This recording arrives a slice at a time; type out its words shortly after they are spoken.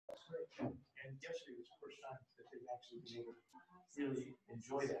yesterday was the first time that they've actually been able to really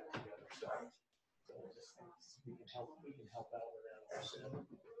enjoy that together. So I just think we can help out with that also.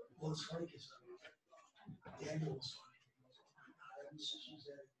 Well, it's funny because Daniel was funny. She's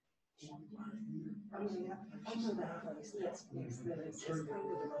at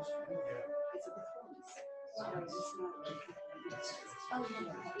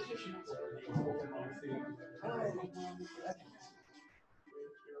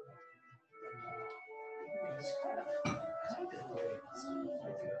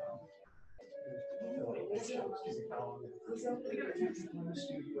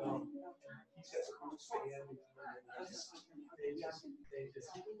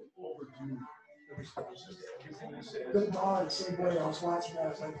Good God, same way I was watching that, I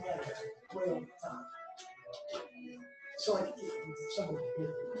was like, yeah, it's way over the top. So like someone did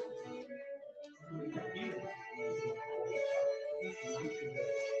it.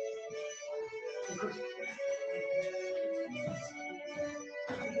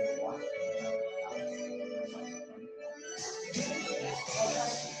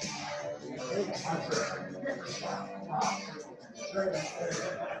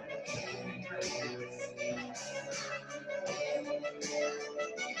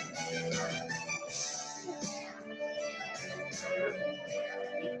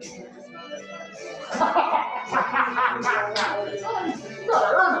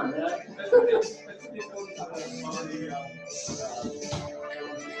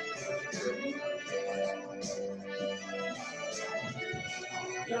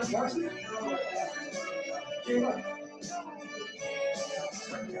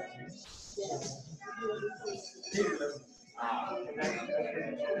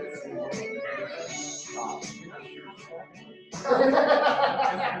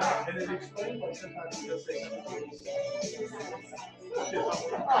 And it explained why sometimes you'll say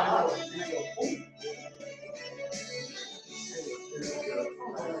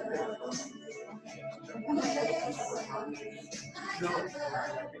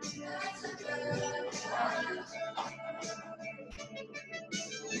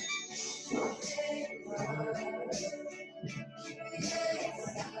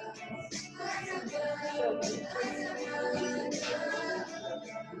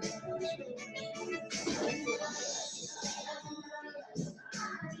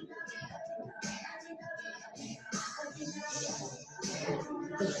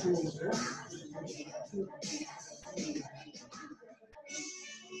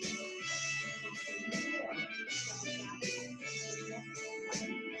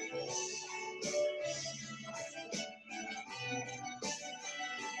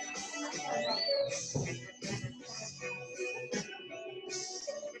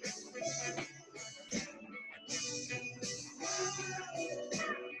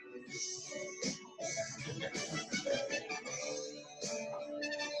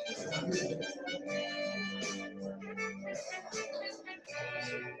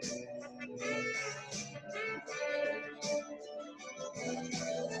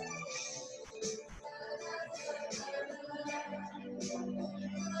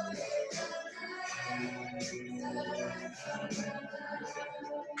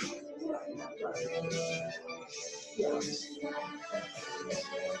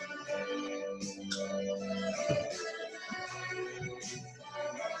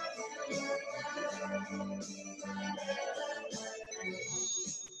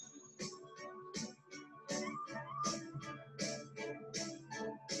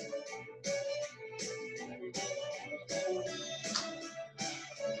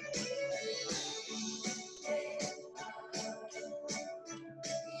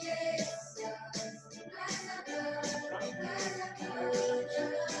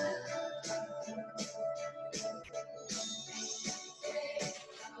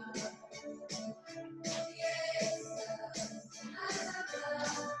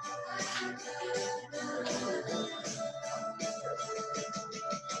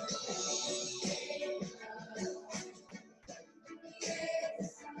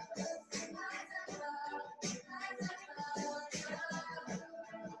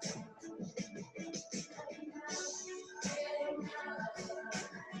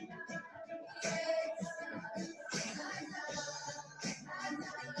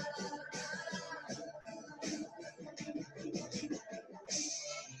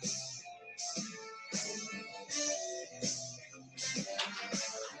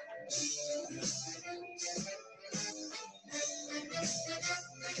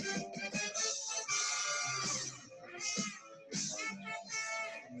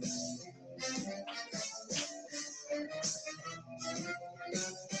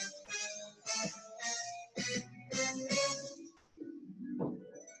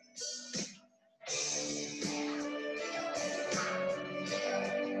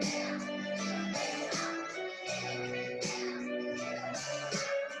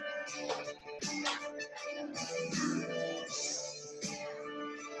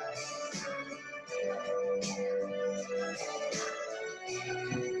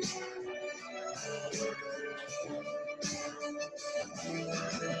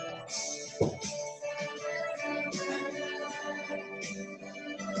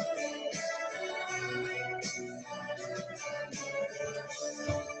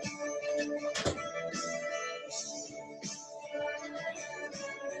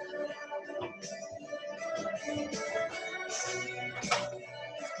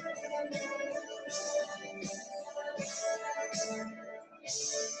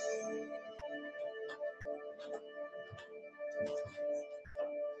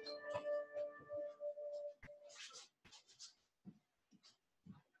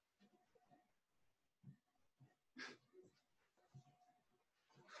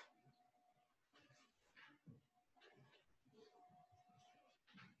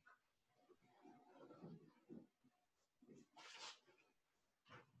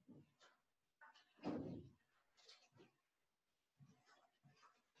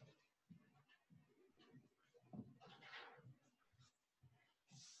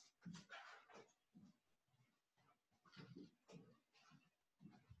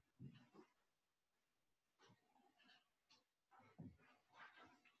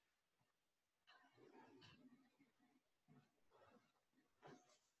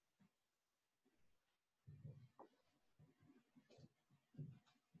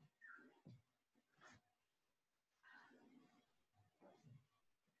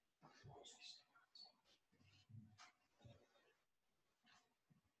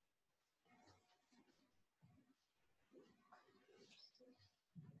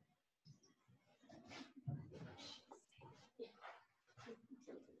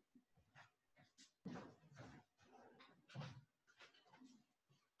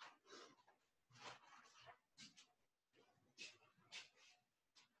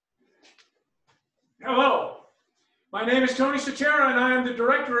Hello, my name is Tony Sotera, and I am the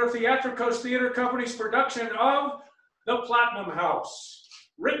director of Theatricos Theater Company's production of The Platinum House,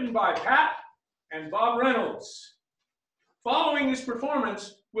 written by Pat and Bob Reynolds. Following this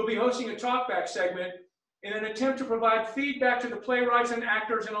performance, we'll be hosting a talkback segment in an attempt to provide feedback to the playwrights and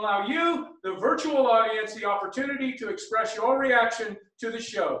actors and allow you, the virtual audience, the opportunity to express your reaction to the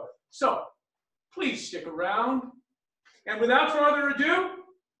show. So, please stick around. And without further ado,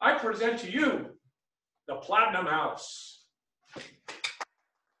 I present to you The Platinum House.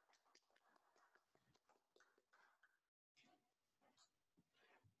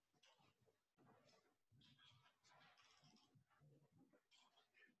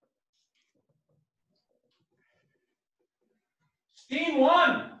 Scene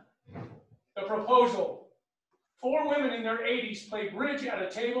one, the proposal. 4 women in their 80s play bridge at a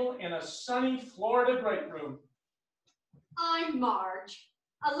table in a sunny Florida break room. I'm Marge,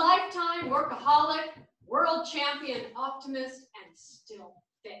 a lifetime workaholic, world champion optimist, and still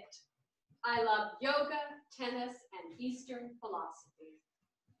fit. I love yoga, tennis, and Eastern philosophy.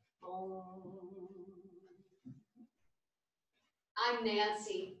 I'm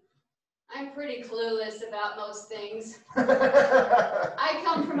Nancy. I'm pretty clueless about most things. I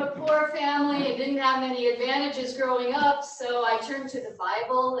come from a poor family and didn't have many advantages growing up, so I turned to the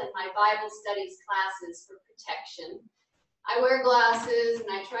Bible and my Bible studies classes for protection. I wear glasses and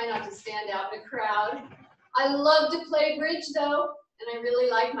I try not to stand out in a crowd. I love to play bridge though, and I really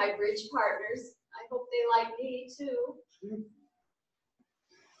like my bridge partners. I hope they like me too.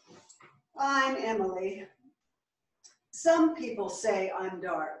 I'm Emily. Some people say I'm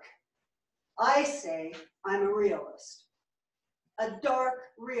dark. I say I'm a realist. A dark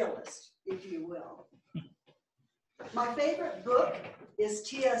realist, if you will. My favorite book is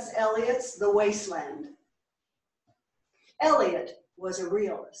T.S. Eliot's The Wasteland. Eliot was a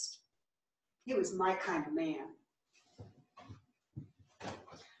realist. He was my kind of man.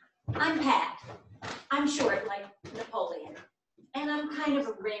 I'm Pat. I'm short like Napoleon, and I'm kind of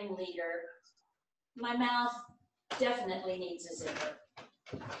a ringleader. My mouth definitely needs a zipper.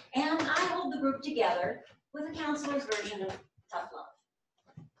 And I hold the group together with a counselor's version of tough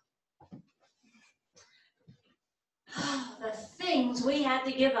love. The things we had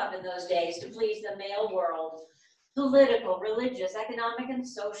to give up in those days to please the male world. Political, religious, economic, and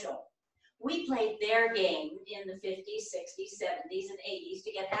social. We played their game in the 50s, 60s, 70s, and 80s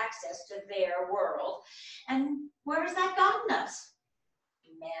to get access to their world. And where has that gotten us?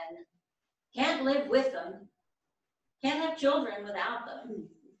 Men. Can't live with them. Can't have children without them.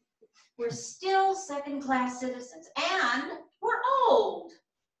 We're still second-class citizens, and we're old.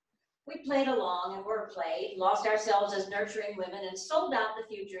 We played along and were played, lost ourselves as nurturing women, and sold out the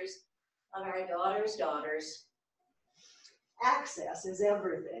futures of our daughters' daughters. Access is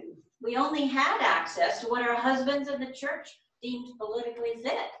everything. We only had access to what our husbands in the church deemed politically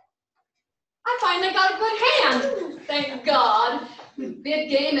fit. I finally got a good hand, thank God.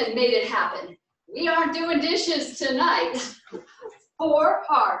 Big game and made it happen. We aren't doing dishes tonight. 4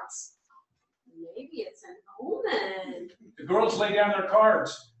 hearts. Maybe it's an omen. The girls lay down their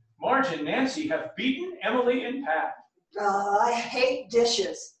cards. Marge and Nancy have beaten Emily and Pat. I hate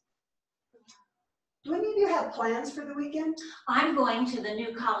dishes. Do any of you have plans for the weekend? I'm going to the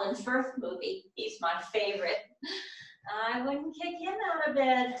new Colin Firth movie. He's my favorite. I wouldn't kick him out of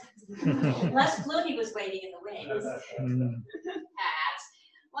bed. Les Clooney was waiting in the wings. Pat,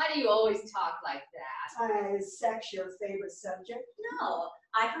 why do you always talk like that? Is sex your favorite subject? No,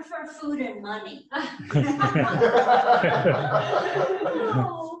 I prefer food and money.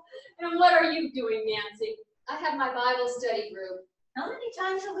 Oh, and what are you doing, Nancy? I have my Bible study group. How many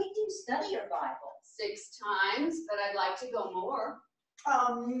times a week do you study your Bible? 6 times, but I'd like to go more.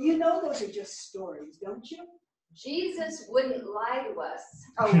 You know those are just stories, don't you? Jesus wouldn't lie to us.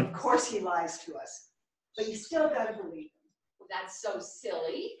 Oh, of course he lies to us. But you still gotta believe him. That's so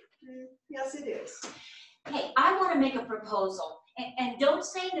silly. Yes, it is. Hey, I want to make a proposal. And don't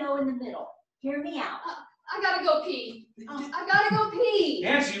say no in the middle. Hear me out. I gotta go pee. I gotta go pee.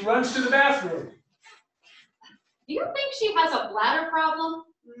 Nancy runs to the bathroom. Do you think she has a bladder problem?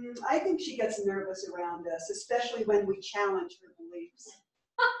 I think she gets nervous around us, especially when we challenge her beliefs.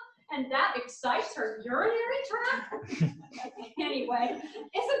 And that excites her urinary tract? Anyway,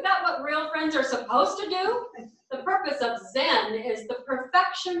 isn't that what real friends are supposed to do? The purpose of Zen is the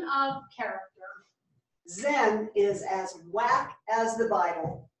perfection of character. Zen is as whack as the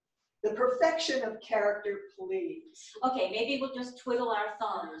Bible. The perfection of character, please. Okay, maybe we'll just twiddle our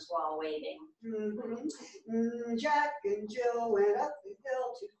thumbs while waiting. Jack and Jill went up the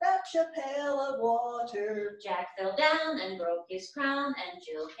hill to fetch a pail of water. Jack fell down and broke his crown, and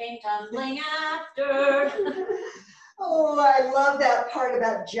Jill came tumbling after. Oh, I love that part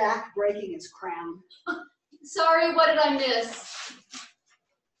about Jack breaking his crown. Sorry, what did I miss?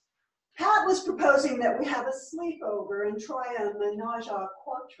 Pat was proposing that we have a sleepover and try a menage a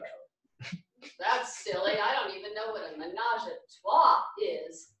quatre. That's silly. I don't even know what a menage a trois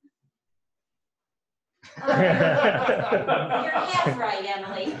is. You're half right,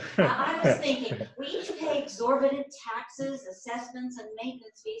 Emily. I was thinking, we each pay exorbitant taxes, assessments, and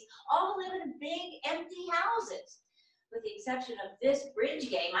maintenance fees, all live in big, empty houses. With the exception of this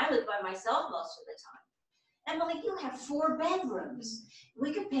bridge game, I live by myself most of the time. Emily, you have 4 bedrooms.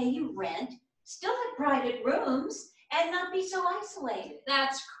 We could pay you rent, still have private rooms, and not be so isolated.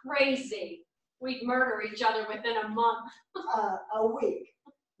 That's crazy. We'd murder each other within a month. A week.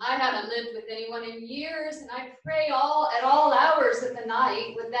 I haven't lived with anyone in years, and I pray at all hours of the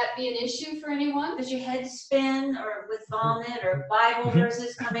night. Would that be an issue for anyone? Does your head spin, or with vomit, or Bible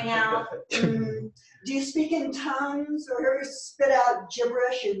verses coming out? Do you speak in tongues or spit out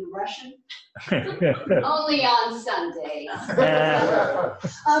gibberish in Russian? Only on Sundays.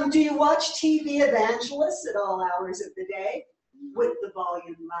 Do you watch TV evangelists at all hours of the day with the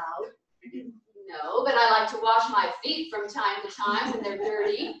volume loud? No, but I like to wash my feet from time to time when they're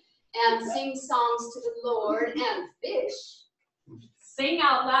dirty and sing songs to the Lord and fish. Sing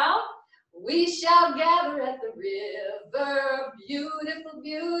out loud. We shall gather at the river, beautiful,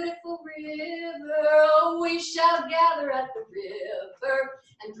 beautiful river. Oh, we shall gather at the river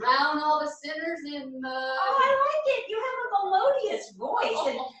and drown all the sinners in mud. Oh, I like it. You have a melodious voice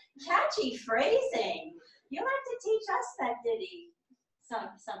and catchy phrasing. You'll have to teach us that ditty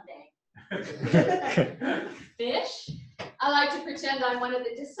someday. Fish? I like to pretend I'm one of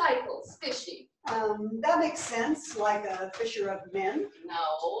the disciples fishing. That makes sense, like a fisher of men. No,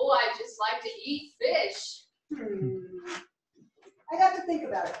 I just like to eat fish. I got to think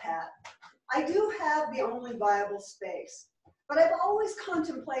about it, Pat. I do have the only viable space, but I've always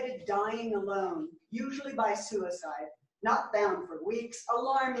contemplated dying alone, usually by suicide. Not found for weeks,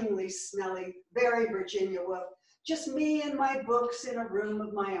 alarmingly smelly, very Virginia Woolf. Just me and my books in a room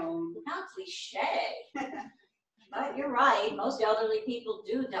of my own. Not cliche. But you're right. Most elderly people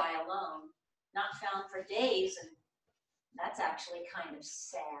do die alone. Not found for days, and that's actually kind of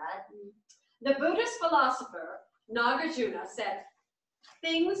sad. The Buddhist philosopher Nagarjuna said,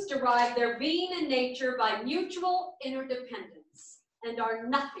 "Things derive their being in nature by mutual interdependence and are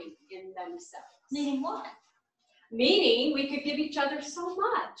nothing in themselves." Meaning what? Meaning we could give each other so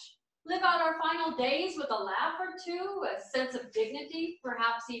much. Live out our final days with a laugh or two, a sense of dignity,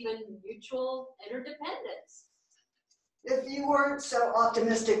 perhaps even mutual interdependence. If you weren't so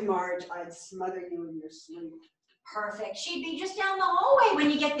optimistic, Marge, I'd smother you in your sleep. Perfect. She'd be just down the hallway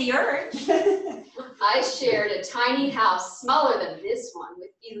when you get the urge. I shared a tiny house smaller than this one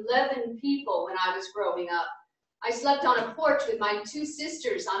with 11 people when I was growing up. I slept on a porch with my 2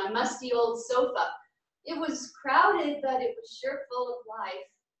 sisters on a musty old sofa. It was crowded, but it was sure full of life.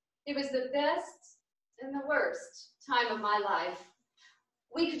 It was the best and the worst time of my life.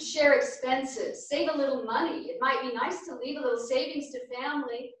 We could share expenses, save a little money. It might be nice to leave a little savings to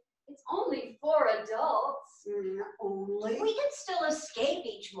family. It's only for adults. Only? We can still escape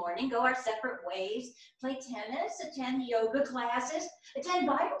each morning, go our separate ways, play tennis, attend yoga classes, attend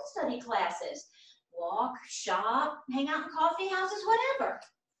Bible study classes, walk, shop, hang out in coffee houses, whatever.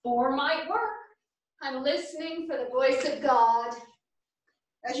 4 might work. I'm listening for the voice of God.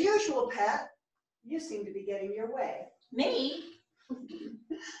 As usual, Pat, you seem to be getting your way. Me?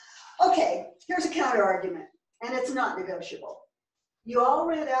 Okay, here's a counter argument, and it's not negotiable. You all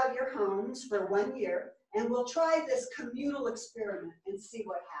rent out your homes for 1 year, and we'll try this communal experiment and see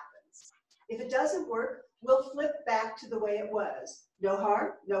what happens. If it doesn't work, we'll flip back to the way it was. No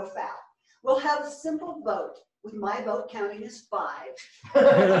harm, no foul. We'll have a simple vote, with my vote counting as 5.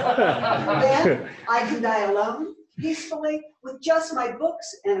 Then I can die alone, peacefully, with just my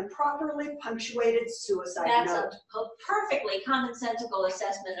books and a properly punctuated suicide That's note. a perfectly commonsensical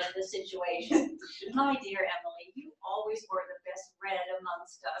assessment of the situation. My dear Emily, you always were the best read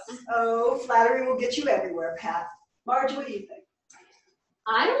amongst us. Oh, flattery will get you everywhere, Pat. Marge, what do you think?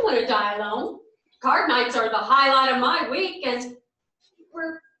 I don't want to die alone. Card nights are the highlight of my week, and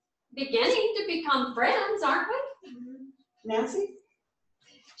we're beginning to become friends, aren't we? Nancy?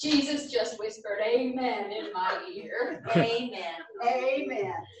 Jesus just whispered amen in my ear. Amen.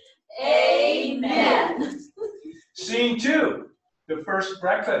 Amen. Amen. Scene 2, the first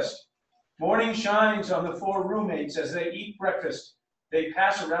breakfast. Morning shines on the 4 roommates as they eat breakfast. They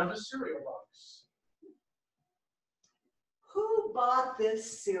pass around a cereal box. Who bought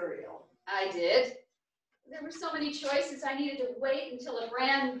this cereal? I did. There were so many choices, I needed to wait until a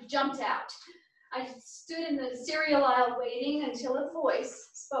brand jumped out. I stood in the cereal aisle waiting until a voice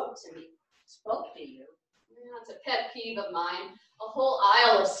spoke to me. Spoke to you. That's a pet peeve of mine. A whole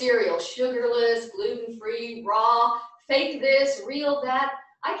aisle of cereal, sugarless, gluten-free, raw, fake this, real that.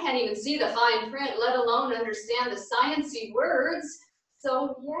 I can't even see the fine print, let alone understand the sciencey words.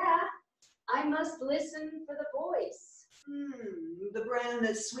 So yeah, I must listen for the voice. The brand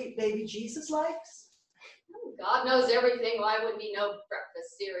that sweet baby Jesus likes? God knows everything. Why would be no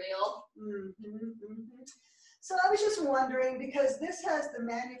breakfast cereal? So I was just wondering, because this has the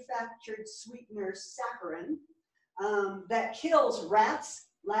manufactured sweetener saccharin that kills rats,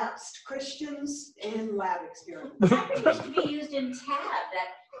 lapsed Christians, and lab experiments. Saccharin used to be used in Tab,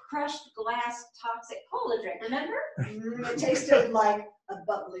 that crushed glass toxic cola drink, remember? It tasted like a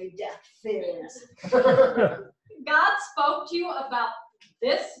bubbly death fizz. God spoke to you about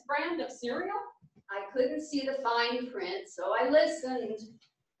this brand of cereal? I couldn't see the fine print, so I listened.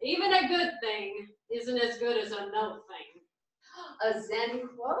 Even a good thing isn't as good as a no thing. A Zen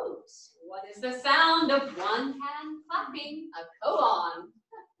quote. What is the sound of one hand clapping? A koan.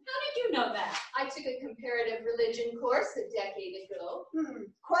 How did you know that? I took a comparative religion course a decade ago.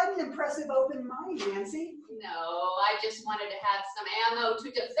 Quite an impressive open mind, Nancy. No, I just wanted to have some ammo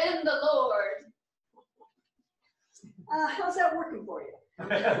to defend the Lord. How's that working for you?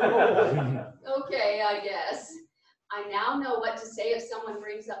 Okay, I guess. I now know what to say if someone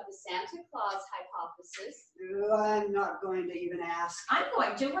brings up the Santa Claus hypothesis. I'm not going to even ask. I'm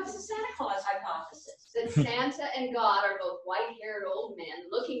going to. What's the Santa Claus hypothesis? That Santa and God are both white-haired old men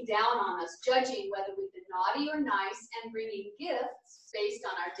looking down on us, judging whether we've been naughty or nice, and bringing gifts based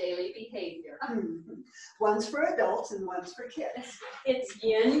on our daily behavior. One's for adults and one's for kids. It's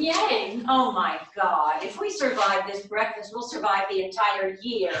yin yang. Oh my God, if we survive this breakfast, we'll survive the entire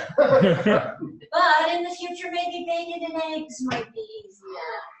year. But in the future, maybe bacon and eggs might be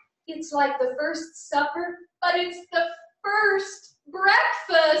easier. It's like the first supper, but it's the first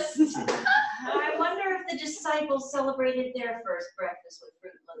breakfast. I wonder if the disciples celebrated their first breakfast with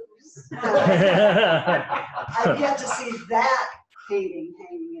Fruit Loops. I've yet to see that painting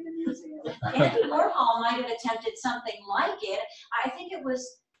hanging in a museum. Andy Warhol might have attempted something like it. I think it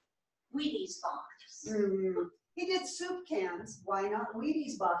was Wheaties box. He did soup cans. Why not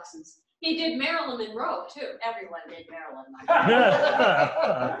Wheaties boxes? He did Marilyn Monroe, too. Everyone did Marilyn Monroe.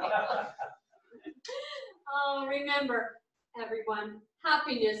 Oh, remember, everyone,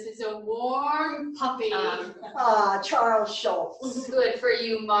 happiness is a warm puppy. Charles Schultz. Good for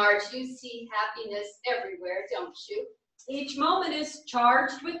you, Marge. You see happiness everywhere, don't you? Each moment is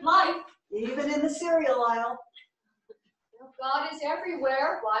charged with life. Even in the cereal aisle. Well, God is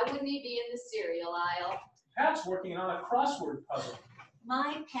everywhere. Why wouldn't he be in the cereal aisle? Pat's working on a crossword puzzle.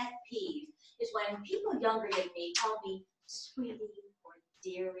 My pet peeve is when people younger than me call me sweetie or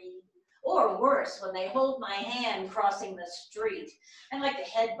dearie, or worse, when they hold my hand crossing the street. I like to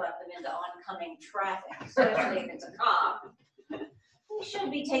headbutt them into oncoming traffic, especially if it's a cop. We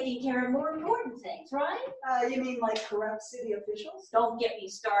should be taking care of more important things, right? You mean like corrupt city officials? Don't get me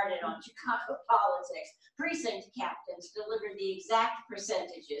started on Chicago politics. Precinct captains delivered the exact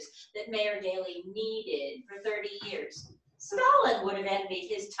percentages that Mayor Daley needed for 30 years. Stalin would have envied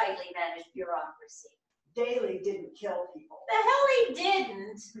his tightly managed bureaucracy. Daley didn't kill people. The hell he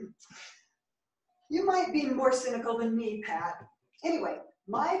didn't. You might be more cynical than me, Pat. Anyway,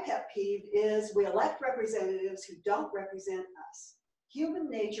 my pet peeve is we elect representatives who don't represent us. Human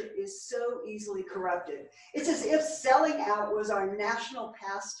nature is so easily corrupted. It's as if selling out was our national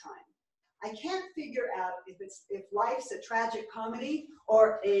pastime. I can't figure out if life's a tragic comedy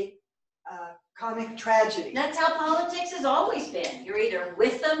or a comic tragedy. That's how politics has always been. You're either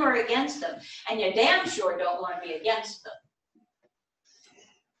with them or against them, and you damn sure don't want to be against them.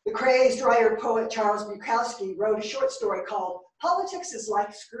 The crazed writer poet Charles Bukowski wrote a short story called "Politics is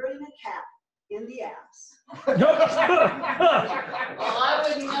Like Screwing a Cat in the Ass." Well, I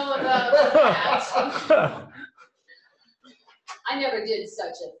wouldn't know about that. I never did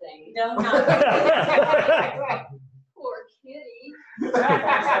such a thing. No, not. Poor kitty.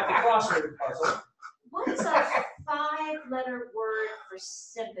 That's like the crossword puzzle. What's a 5-letter word for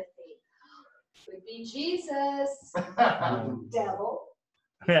sympathy? Would be Jesus. Devil.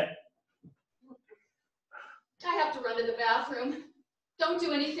 I have to run to the bathroom. Don't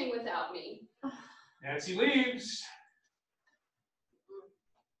do anything without me. Nancy leaves.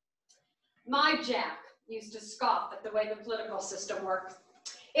 My Jack used to scoff at the way the political system worked.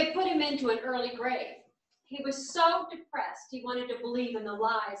 It put him into an early grave. He was so depressed he wanted to believe in the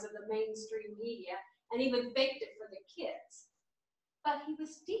lies of the mainstream media and even faked it for the kids. But he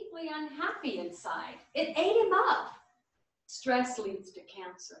was deeply unhappy inside. It ate him up. Stress leads to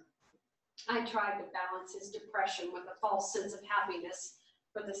cancer. I tried to balance his depression with a false sense of happiness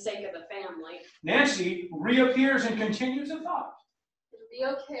for the sake of the family. Nancy reappears and continues a thought. It'll be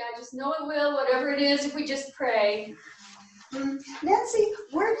okay. I just know it will, whatever it is, if we just pray. Nancy,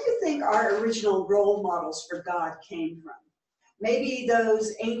 where do you think our original role models for God came from? Maybe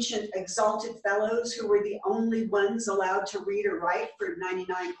those ancient exalted fellows who were the only ones allowed to read or write for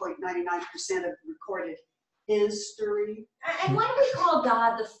 99.99% of recorded history. And why do we call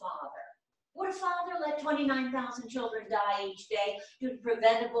God the Father? Would a father let 29,000 children die each day due to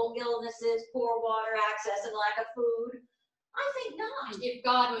preventable illnesses, poor water access, and lack of food? I think not. If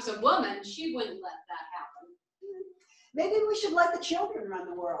God was a woman, she wouldn't let that happen. Maybe we should let the children run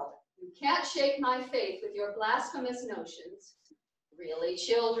the world. You can't shake my faith with your blasphemous notions. Really,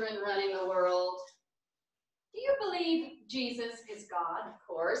 children running the world. Do you believe Jesus is God? Of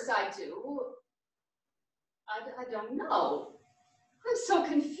course I do. I don't know. I'm so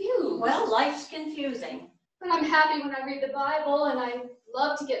confused. Well, life's confusing. But I'm happy when I read the Bible, and I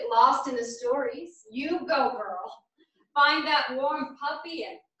love to get lost in the stories. You go, girl. Find that warm puppy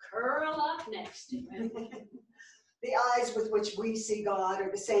and curl up next to him. The eyes with which we see God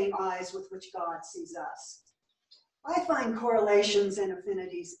are the same eyes with which God sees us. I find correlations and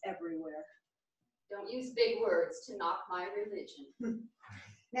affinities everywhere. Don't use big words to knock my religion.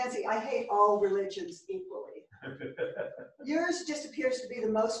 Nancy, I hate all religions equally. Yours just appears to be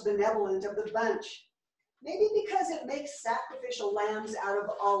the most benevolent of the bunch. Maybe because it makes sacrificial lambs out of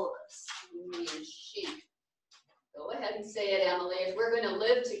all of us. You mean sheep. Go ahead and say it, Emily. If we're going to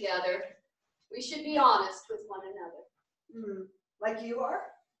live together, we should be honest with one another. Like you are?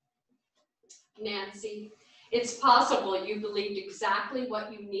 Nancy, it's possible you believed exactly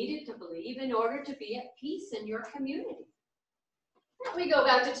what you needed to believe in order to be at peace in your community. Let me go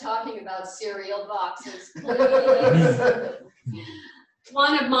back to talking about cereal boxes, please.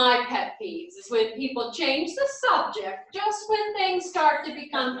 One of my pet peeves is when people change the subject just when things start to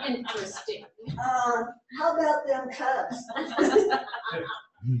become interesting. How about them Cubs?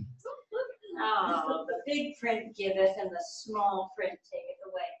 Oh, the big print giveth and the small print taketh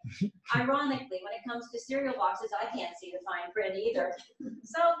away. Ironically, when it comes to cereal boxes, I can't see the fine print either.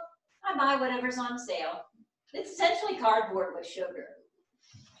 So I buy whatever's on sale. It's essentially cardboard with sugar.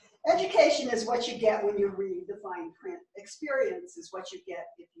 Education is what you get when you read the fine print. Experience is what you get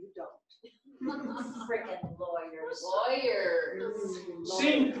if you don't. Frickin' lawyers. Lawyers.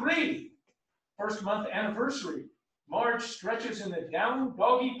 Scene 3, first month anniversary. Marge stretches in the down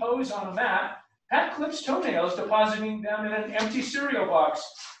doggy pose on a mat. Pat clips toenails, depositing them in an empty cereal box.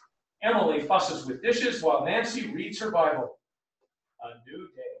 Emily fusses with dishes while Nancy reads her Bible. A new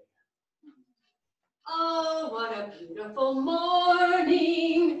day. Oh, what a beautiful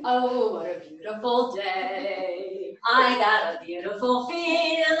morning. Oh, what a beautiful day. I got a beautiful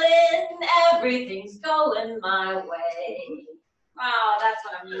feeling, everything's going my way. Oh, that's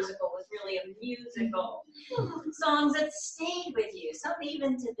what a musical was, really a musical. Songs that stayed with you, some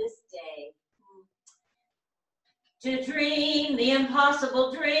even to this day. To dream the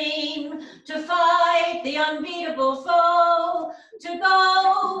impossible dream, to fight the unbeatable foe, to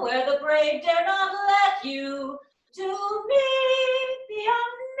go where the brave dare not let you, to meet the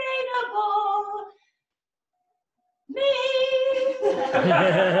unmeetable me.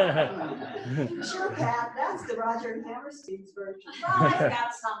 Sure, Pat, that's the Roger and Hammerstein's version. Well, I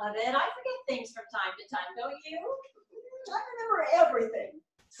got some of it. I forget things from time to time, don't you? I remember everything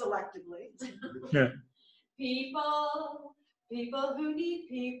selectively. People, people who need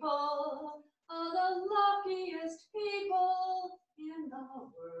people are the luckiest people in the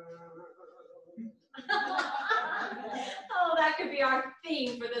world. Oh, that could be our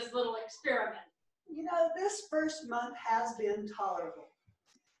theme for this little experiment. You know, this first month has been tolerable,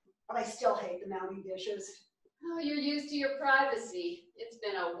 but I still hate the mounting dishes. Oh, you're used to your privacy. It's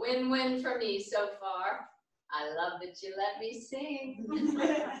been a win-win for me so far. I love that you let me sing.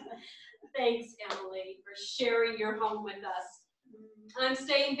 Thanks, Emily, for sharing your home with us. I'm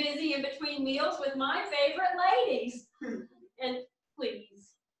staying busy in between meals with my favorite ladies. And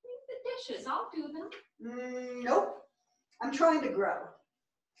please, leave the dishes. I'll do them. Nope, I'm trying to grow.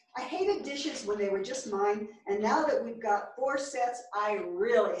 I hated dishes when they were just mine, and now that we've got 4 sets, I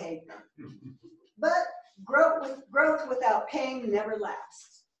really hate them. But growth without pain never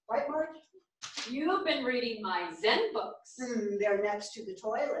lasts. Right, Marge? You've been reading my Zen books. They're next to the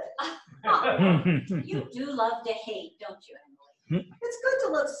toilet. You do love to hate, don't you, Emily? It's good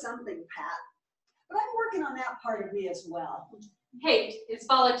to love something, Pat, but I'm working on that part of me as well. Hate is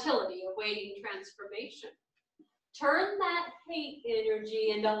volatility awaiting transformation. Turn that hate energy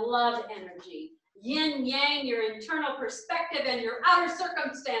into love energy. Yin yang, your internal perspective and your outer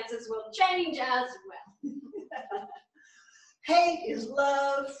circumstances will change as well. Hate is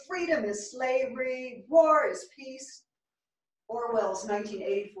love, freedom is slavery, war is peace. Orwell's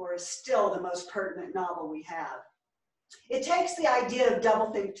 1984 is still the most pertinent novel we have. It takes the idea of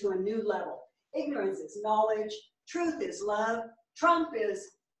doublethink to a new level. Ignorance is knowledge, truth is love, Trump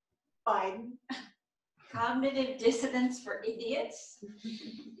is Biden. Cognitive dissonance for idiots?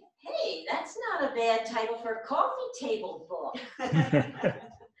 Hey, that's not a bad title for a coffee table book.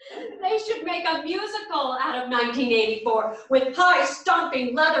 They should make a musical out of 1984 with high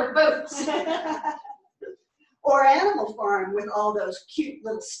stomping leather boots. Or Animal Farm with all those cute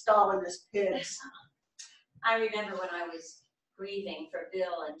little Stalinist pigs. I remember when I was grieving for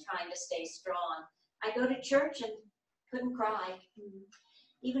Bill and trying to stay strong. I go to church and couldn't cry.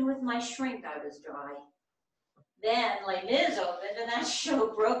 Even with my shrink, I was dry. Then Les Mis opened and that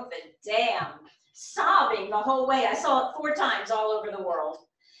show broke the dam. Sobbing the whole way. I saw it 4 times all over the world.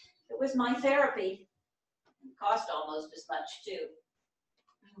 It was my therapy. It cost almost as much too.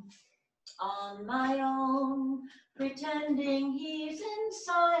 On my own, pretending he's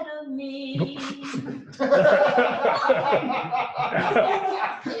inside of me.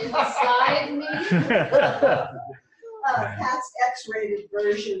 Inside me? Pat's X-rated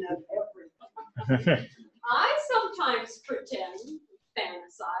version of everything. I sometimes pretend,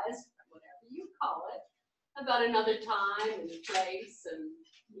 fantasize, whatever you call it, about another time and place and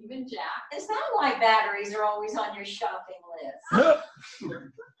even Jack. Is that why batteries are always on your shopping list?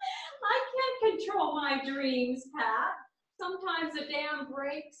 I can't control my dreams, Pat. Sometimes the dam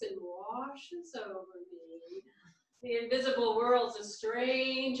breaks and washes over me. The invisible world's a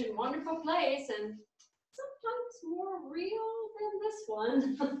strange and wonderful place, and sometimes more real than this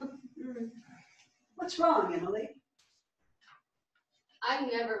one. What's wrong, Emily?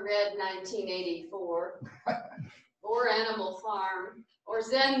 I've never read 1984, or Animal Farm, or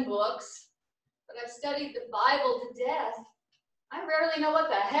Zen books, but I've studied the Bible to death. I rarely know what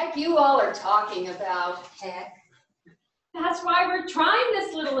the heck you all are talking about. Heck. That's why we're trying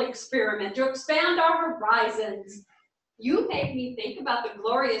this little experiment to expand our horizons. You make me think about the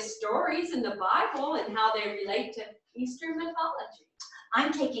glorious stories in the Bible and how they relate to Eastern mythology.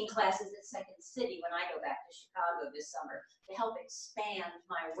 I'm taking classes at Second City when I go back to Chicago this summer to help expand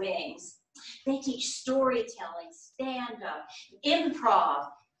my wings. They teach storytelling, stand-up, improv.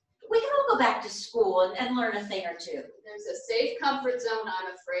 We can all go back to school and learn a thing or two. There's a safe comfort zone I'm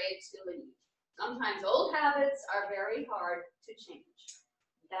afraid to leave. Sometimes old habits are very hard to change.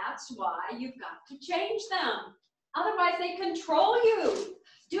 That's why you've got to change them. Otherwise they control you.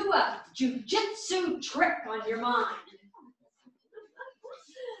 Do a jujitsu trick on your mind.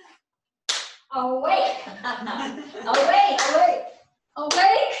 Awake! Awake!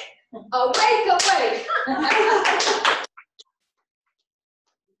 Awake! Awake! Awake! Awake!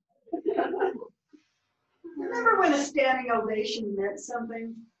 Remember when a standing ovation meant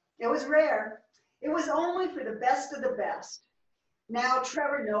something? It was rare. It was only for the best of the best. Now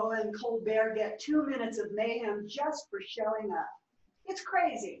Trevor Noah and Colbert get 2 minutes of mayhem just for showing up. It's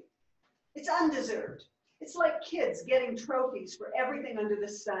crazy. It's undeserved. It's like kids getting trophies for everything under the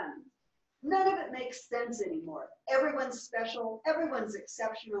sun. None of it makes sense anymore. Everyone's special, everyone's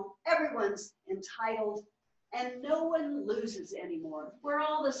exceptional, everyone's entitled, and no one loses anymore. We're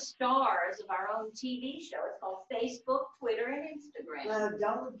all the stars of our own TV show. It's called Facebook, Twitter, and Instagram.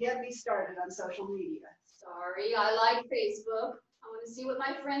 Don't get me started on social media. Sorry, I like Facebook. I want to see what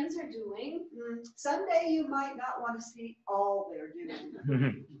my friends are doing. Someday you might not want to see all they're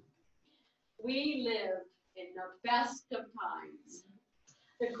doing. We live in the best of times.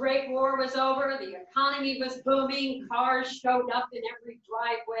 The Great War was over, the economy was booming, cars showed up in every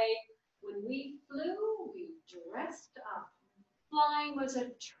driveway. When we flew, we dressed up. Flying was a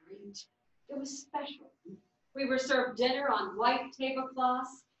treat. It was special. We were served dinner on white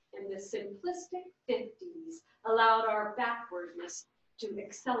tablecloths, and the simplistic 50s allowed our backwardness to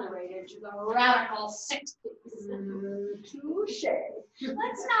accelerate into the radical 60s. Touche.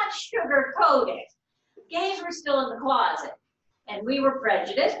 Let's not sugarcoat it. Gays were still in the closet, and we were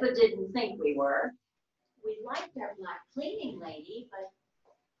prejudiced, but didn't think we were. We liked our black cleaning lady, but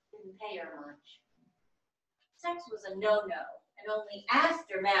didn't pay her much. Sex was a no-no, and only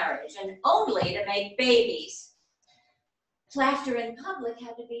after marriage, and only to make babies. Laughter in public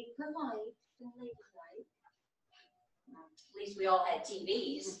had to be polite and ladylike. At least we all had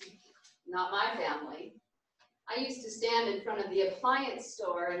TVs. Not my family. I used to stand in front of the appliance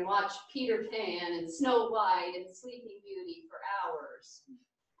store and watch Peter Pan and Snow White and Sleeping Beauty for hours.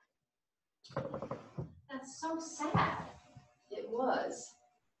 That's so sad. It was.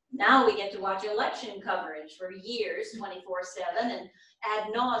 Now we get to watch election coverage for years, 24/7, and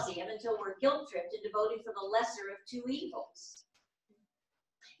ad nauseum until we're guilt-tripped into voting for the lesser of two evils.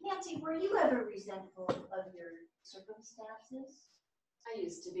 Nancy, were you ever resentful of your circumstances? I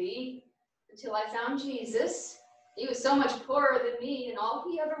used to be, until I found Jesus. He was so much poorer than me, and all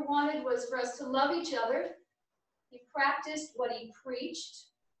he ever wanted was for us to love each other. He practiced what he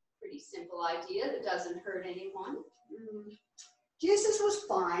preached. Pretty simple idea that doesn't hurt anyone. Jesus was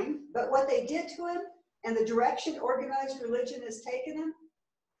fine, but what they did to him and the direction organized religion has taken him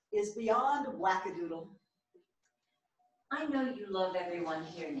is beyond wackadoodle. I know you love everyone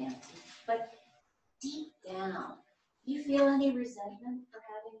here, Nancy, but deep down, do you feel any resentment for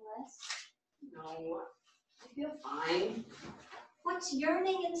having less? No, I feel fine. What's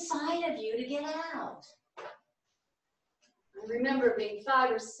yearning inside of you to get out? I remember being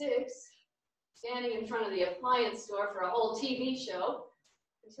 5 or 6, standing in front of the appliance store for a whole TV show,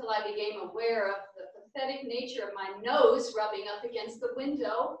 until I became aware of the pathetic nature of my nose rubbing up against the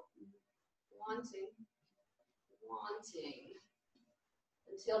window. Wanting.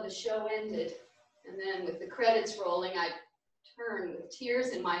 Until the show ended. And then with the credits rolling, I'd turn with tears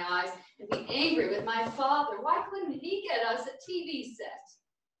in my eyes and be angry with my father. Why couldn't he get us a TV set?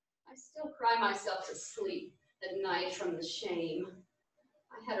 I still cry myself to sleep at night from the shame.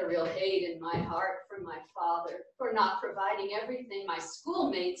 I had a real hate in my heart for my father for not providing everything my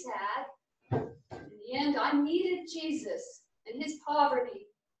schoolmates had. In the end, I needed Jesus and his poverty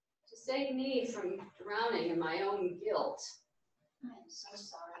to save me from drowning in my own guilt. I'm so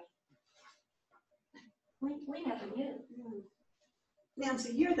sorry. We never knew.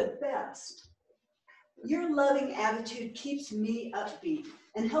 Nancy, you're the best. Your loving attitude keeps me upbeat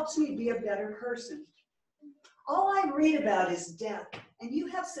and helps me be a better person. All I read about is death, and you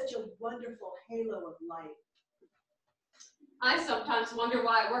have such a wonderful halo of light. I sometimes wonder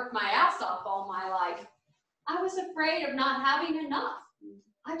why I worked my ass off all my life. I was afraid of not having enough.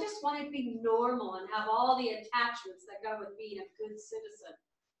 I just wanted to be normal and have all the attachments that go with being a good citizen.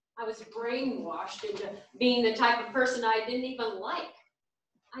 I was brainwashed into being the type of person I didn't even like.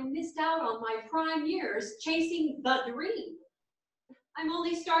 I missed out on my prime years chasing the dream. I'm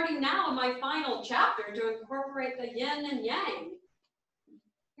only starting now in my final chapter to incorporate the yin and yang.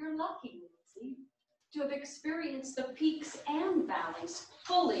 You're lucky, Nancy, to have experienced the peaks and valleys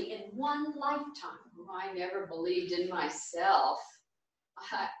fully in one lifetime. I never believed in myself.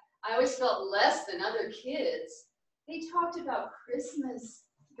 I always felt less than other kids. They talked about Christmas,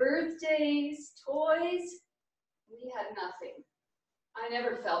 birthdays, toys. We had nothing. I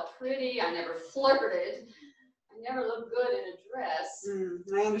never felt pretty. I never flirted. I never looked good in a dress.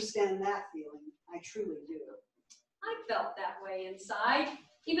 I understand that feeling. I truly do. I felt that way inside,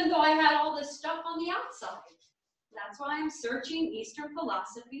 even though I had all this stuff on the outside. That's why I'm searching Eastern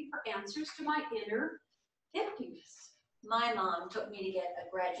philosophy for answers to my inner hippies. My mom took me to get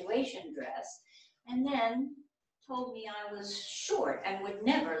a graduation dress, and then told me I was short and would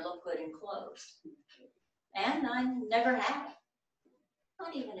never look good in clothes. And I never have.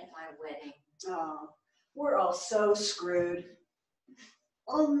 Not even at my wedding. Oh, we're all so screwed.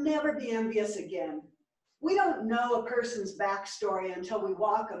 I'll never be envious again. We don't know a person's backstory until we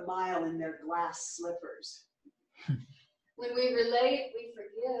walk a mile in their glass slippers. When we relate, we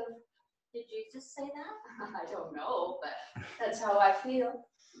forgive. Did Jesus say that? I don't know, but that's how I feel.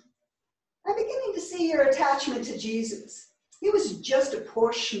 I'm beginning to see your attachment to Jesus. He was just a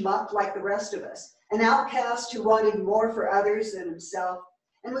poor schmuck like the rest of us, an outcast who wanted more for others than himself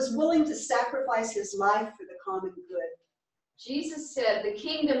and was willing to sacrifice his life for the common good. Jesus said, the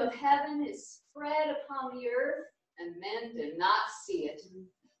kingdom of heaven is spread upon the earth, and men do not see it.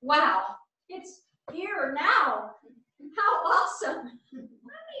 Wow, it's here now. How awesome. I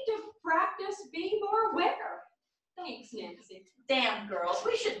need to practice being more aware. Thanks, Nancy. Damn, girls,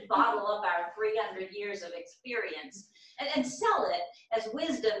 we should bottle up our 300 years of experience and sell it as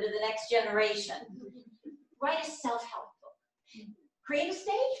wisdom to the next generation. Write a self-help book. Create a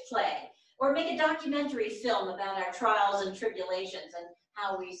stage play. Or make a documentary film about our trials and tribulations and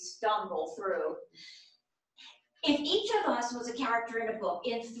how we stumble through. If each of us was a character in a book,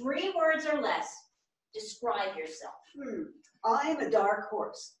 in 3 words or less, describe yourself. I'm a dark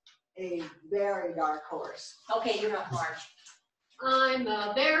horse, a very dark horse. Okay, you're up, Marge. I'm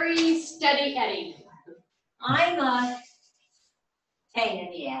a very steady Eddie. I'm a pain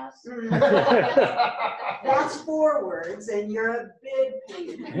in the ass. That's 4 words, and you're a big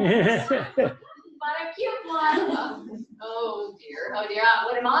pain. But a cute one. Oh dear,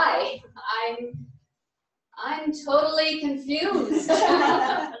 what am I? I'm totally confused.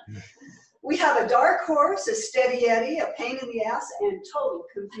 We have a dark horse, a steady Eddie, a pain in the ass, and total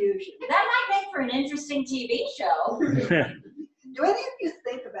confusion. That might make for an interesting TV show. Do any of you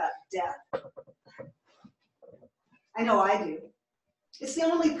think about death? I know I do. It's the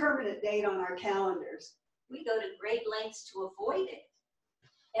only permanent date on our calendars. We go to great lengths to avoid it.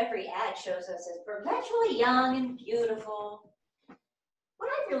 Every ad shows us as perpetually young and beautiful. What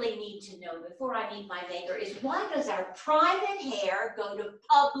I really need to know before I meet my maker is, why does our private hair go to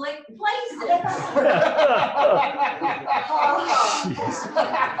public places?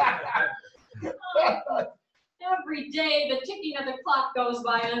 Every day the ticking of the clock goes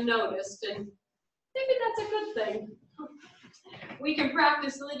by unnoticed, and maybe that's a good thing. We can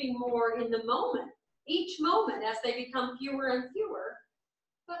practice living more in the moment, each moment as they become fewer and fewer,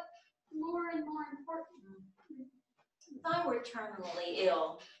 but more and more important. If I were terminally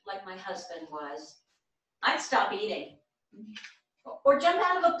ill, like my husband was, I'd stop eating. Or jump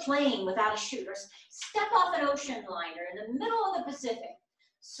out of a plane without a chute, or step off an ocean liner in the middle of the Pacific.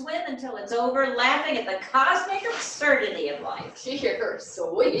 Swim until it's over, laughing at the cosmic absurdity of life. Dear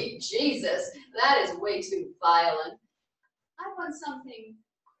sweet Jesus, that is way too violent. I want something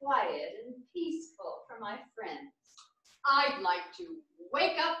quiet and peaceful for my friends. I'd like to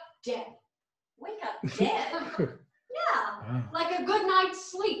wake up dead. Wake up dead? Yeah, like a good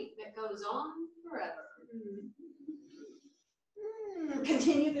night's sleep that goes on forever.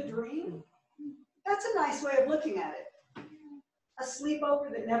 Continue the dream? That's a nice way of looking at it. A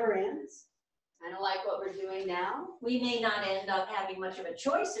sleepover that never ends? Kind of like what we're doing now. We may not end up having much of a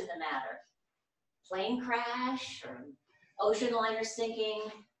choice in the matter. Plane crash or ocean liner sinking.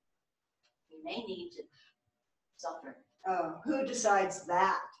 We may need to suffer. Oh, who decides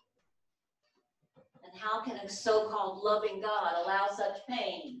that? And how can a so-called loving God allow such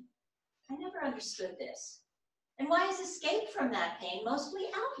pain? I never understood this. And why is escape from that pain mostly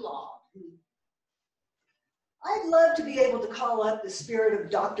outlawed? I'd love to be able to call up the spirit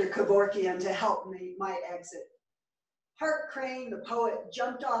of Dr. Kevorkian to help me my exit. Hart Crane, the poet,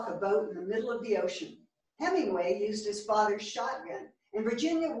 jumped off a boat in the middle of the ocean. Hemingway used his father's shotgun, and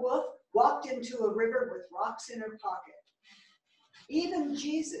Virginia Woolf walked into a river with rocks in her pocket. Even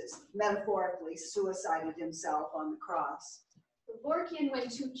Jesus, metaphorically, suicided himself on the cross. Kevorkian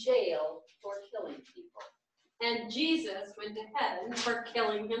went to jail for killing people. And Jesus went to heaven for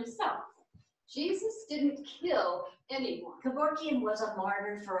killing himself. Jesus didn't kill anyone. Kevorkian was a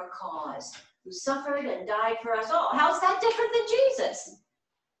martyr for a cause, who suffered and died for us all. How's that different than Jesus?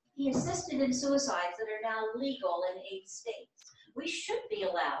 He assisted in suicides that are now legal in 8 states. We should be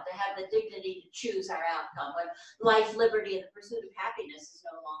allowed to have the dignity to choose our outcome when life, liberty, and the pursuit of happiness is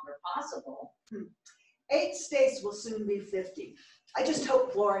no longer possible. 8 states will soon be 50. I just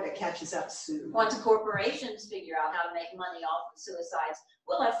hope Florida catches up soon. Once corporations figure out how to make money off of suicides,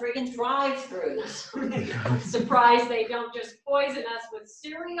 we'll have friggin' drive-thrus. Surprised they don't just poison us with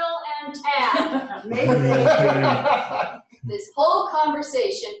cereal and tab. Maybe they This whole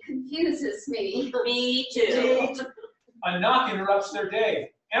conversation confuses me. Me too. A knock interrupts their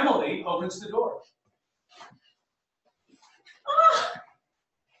day. Emily opens the door. Oh,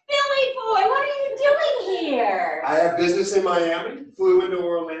 Billy boy, what are you doing here? I have business in Miami, flew into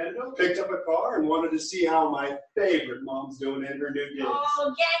Orlando, picked up a car, and wanted to see how my favorite mom's doing in her new gigs.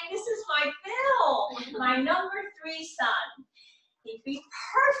 Oh, gang, this is my Bill, my number 3 son. He'd be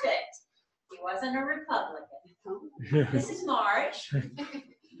perfect. He wasn't a Republican. This is Marge.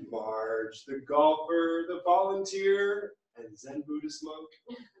 Marge, the golfer, the volunteer, and Zen Buddhist monk.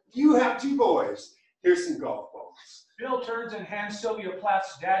 You have 2 boys. Here's some golf balls. Bill turns and hands Sylvia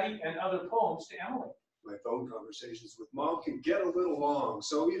Plath's Daddy and Other Poems to Emily. My phone conversations with Mom can get a little long,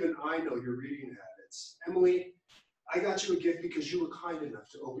 so even I know your reading habits. Emily, I got you a gift because you were kind enough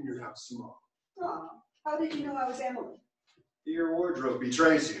to open your house to Mom. Oh, how did you know I was Emily? Your wardrobe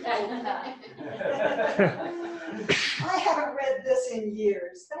betrays you. I haven't read this in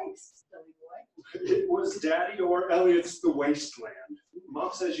years. Thanks, silly boy. It was Daddy or Elliot's The Wasteland.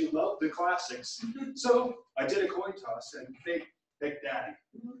 Mom says you love the classics. So I did a coin toss and picked Daddy.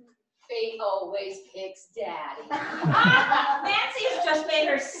 Fate always picks Daddy. Nancy has just made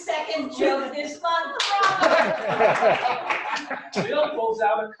her 2nd joke this month. Bill pulls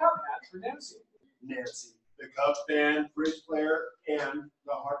out a cup hat for Nancy. Nancy, the Cubs fan, bridge player, and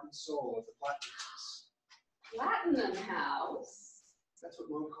the heart and soul of the Platinum House. Platinum House. That's what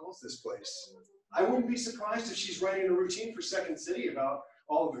Mom calls this place. I wouldn't be surprised if she's writing a routine for Second City about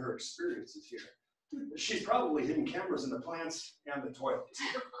all of her experiences here. She's probably hidden cameras in the plants and the toilets.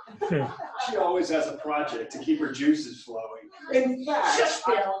 She always has a project to keep her juices flowing. In fact, Shush,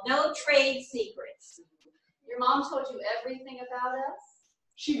 Bill, no trade secrets. Your mom told you everything about us?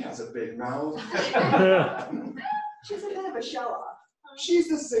 she has a big mouth. She's a bit of a show-off. She's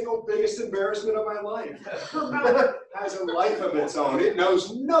the single biggest embarrassment of my life. Her mouth has a life of its own. It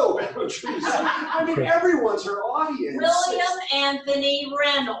knows no boundaries. I mean, everyone's her audience. William Anthony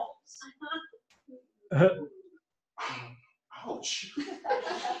Reynolds. Ouch.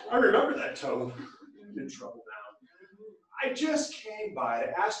 I remember that tone. I'm in trouble now. I just came by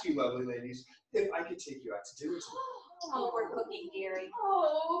to ask you lovely ladies if I could take you out to dinner tonight. Oh, we're cooking, dearie.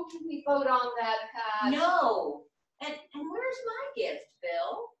 Oh, can we vote on that, Pat? No. And where's my gift,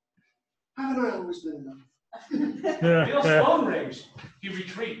 Bill? Haven't I always been enough? Bill's phone rings. He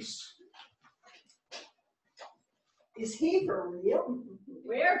retreats. Is he for real?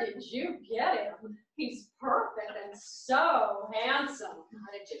 Where did you get him? He's perfect and so handsome.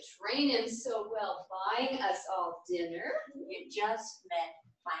 How did you train him so well, buying us all dinner? You just met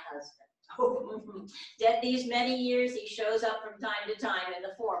my husband. Dead these many years, he shows up from time to time in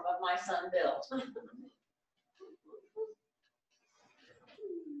the form of my son, Bill.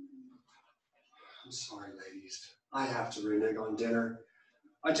 I'm sorry, ladies. I have to renege on dinner.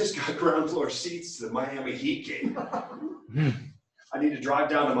 I just got ground floor seats to the Miami Heat game. I need to drive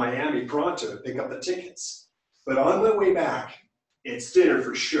down to Miami pronto to pick up the tickets. But on my way back, it's dinner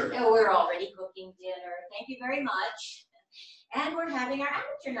for sure. Oh, we're already cooking dinner. Thank you very much. And we're having our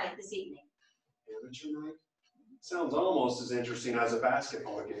amateur night this evening. Amateur night? Sounds almost as interesting as a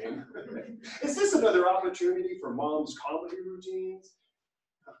basketball game. Is this another opportunity for Mom's comedy routines?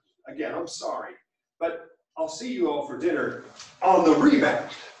 Again, I'm sorry, but I'll see you all for dinner on the rebound.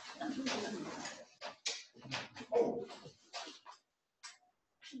 Oh.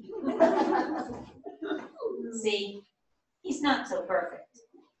 See, he's not so perfect.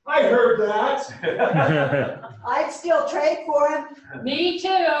 I heard that. I'd still trade for him. Me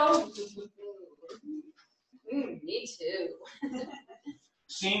too. Me too.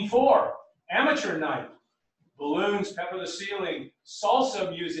 Scene 4, amateur night. Balloons pepper the ceiling.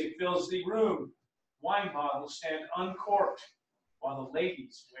 Salsa music fills the room. Wine bottles stand uncorked while the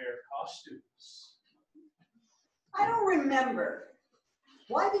ladies wear costumes. I don't remember.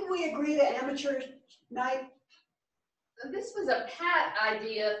 Why did we agree to amateur night? This was a Pat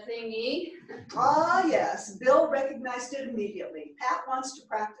idea thingy. Ah, yes. Bill recognized it immediately. Pat wants to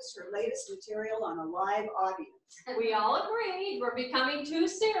practice her latest material on a live audience. We all agreed we're becoming too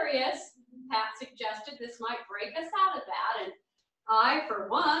serious. Pat suggested this might break us out of that, and I, for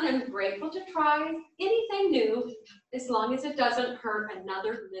one, am grateful to try anything new as long as it doesn't hurt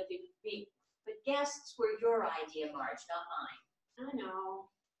another living being. But guests were your idea, Marge, not mine.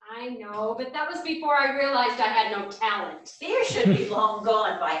 I know, but that was before I realized I had no talent. Fear should be long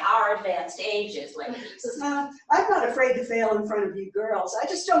gone by our advanced ages, ladies. I'm not afraid to fail in front of you girls. I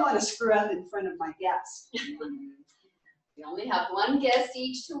just don't want to screw up in front of my guests. We only have one guest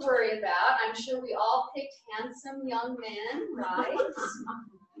each to worry about. I'm sure we all picked handsome young men, right?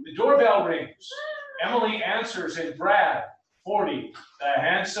 The doorbell rings. Emily answers, and Brad, 40, the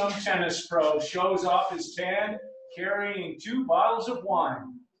handsome tennis pro, shows off his tan, carrying 2 bottles of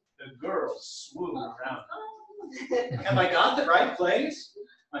wine. The girls swoon around. Have I got the right place?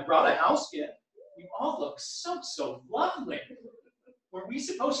 I brought a house gift. You all look so lovely. Were we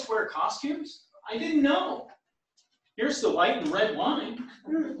supposed to wear costumes? I didn't know. Here's the white and red wine.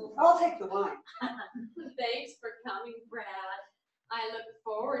 I'll take the wine. Thanks for coming, Brad. I look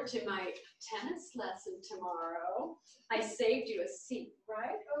forward to my tennis lesson tomorrow. I saved you a seat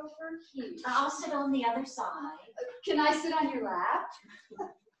right over here. I'll sit on the other side. Can I sit on your lap?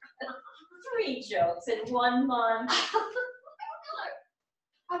 3 jokes in 1 month.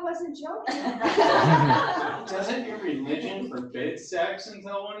 I wasn't joking. Doesn't your religion forbid sex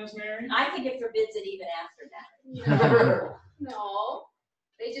until one is married? I think it forbids it even after that. No,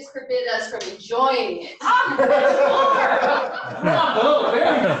 they just forbid us from enjoying it. Bravo,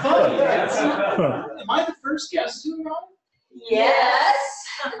 very funny. Am I the first guest in the room? Yes.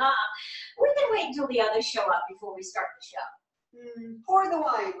 We can wait until the others show up before we start the show. Pour the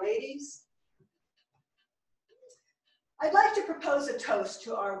wine, ladies. I'd like to propose a toast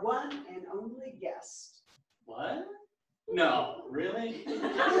to our one and only guest. What? No, really?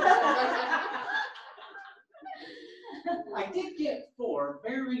 I did get 4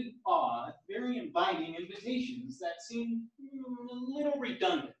 very odd, very inviting invitations that seem a little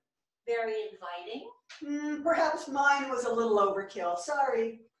redundant. Very inviting. Perhaps mine was a little overkill.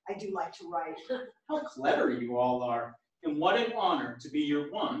 Sorry, I do like to write. How clever you all are, and what an honor to be your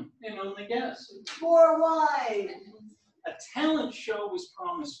one and only guest. More wine. A talent show was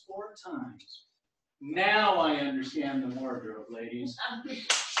promised 4 times. Now I understand the wardrobe, ladies.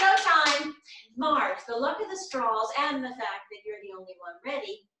 Showtime. Marge, the luck of the straws and the fact that you're the only one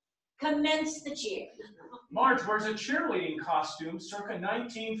ready, commence the cheer. Marge wears a cheerleading costume circa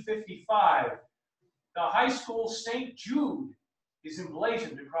 1955. The high school St. Jude is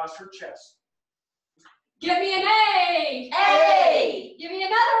emblazoned across her chest. Give me an A! A! Give me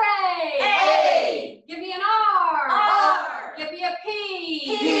another A! A! Give me an R! R! Give me a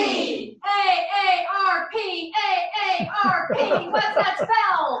P! P! A-A-R-P! A-A-R-P! What's that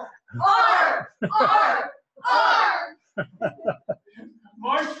spell? R! R! R!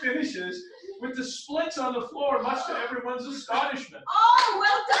 Marge finishes with the splits on the floor, much to everyone's astonishment. Oh,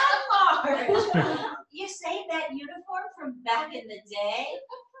 well done, Marge! You saved that uniform from back in the day?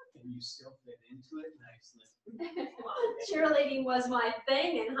 And you still fit into it nicely. Cheerleading was my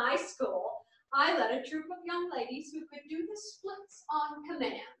thing in high school. I led a troop of young ladies who could do the splits on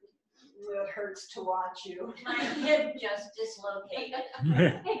command. It hurts to watch you. My hip just dislocated.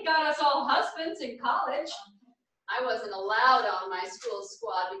 It got us all husbands in college. I wasn't allowed on my school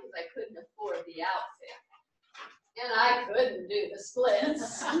squad because I couldn't afford the outfit. And I couldn't do the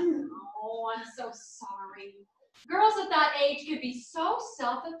splits. Oh, I'm so sorry. Girls at that age could be so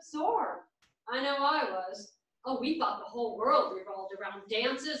self-absorbed. I know I was. Oh, we thought the whole world revolved around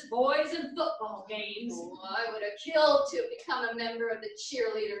dances, boys, and football games. Oh, I would have killed to become a member of the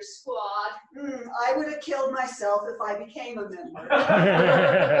cheerleader squad. I would have killed myself if I became a member.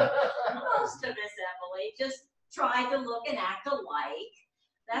 Most of us, Emily, just tried to look and act alike.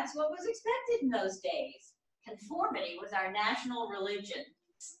 That's what was expected in those days. Conformity was our national religion.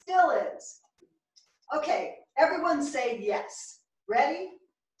 Still is. Okay, everyone say yes. Ready?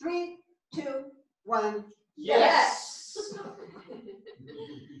 3, 2, 1. Yes!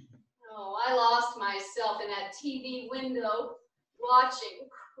 Oh, I lost myself in that TV window, watching,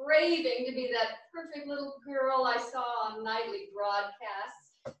 craving to be that perfect little girl I saw on nightly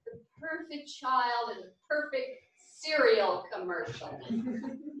broadcasts, the perfect child in the perfect cereal commercial.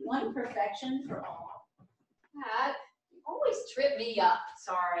 One perfection for all. That always tripped me up.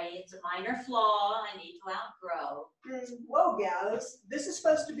 Sorry, it's a minor flaw I need to outgrow. Whoa, gals. This is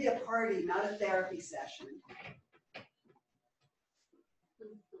supposed to be a party, not a therapy session.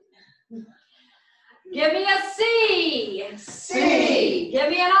 Give me a C. C. Give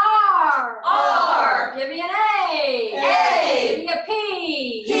me an R. R. Give me an A. A. Give me a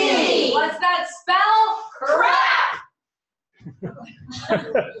P. P. What's that spell? Crap!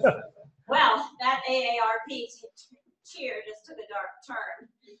 Well, that AARP cheer just took a dark turn.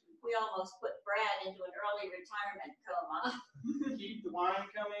 We almost put Brad into an early retirement coma. Keep the wine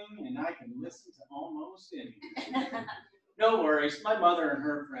coming, and I can listen to almost anything. No worries, my mother and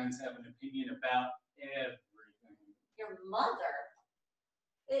her friends have an opinion about everything. Your mother?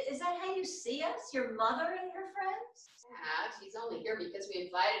 Is that how you see us? Your mother and her friends? Yeah, she's only here because we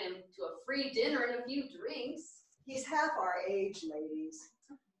invited him to a free dinner and a few drinks. He's half our age, ladies.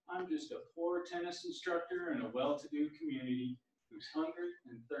 I'm just a poor tennis instructor in a well-to-do community who's hungry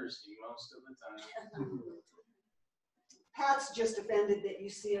and thirsty most of the time. Pat's just offended that you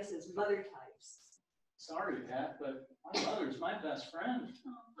see us as mother types. Sorry, Pat, but my mother's my best friend.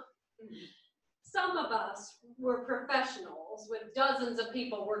 Some of us were professionals with dozens of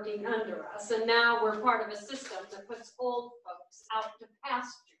people working under us, and now we're part of a system that puts old folks out to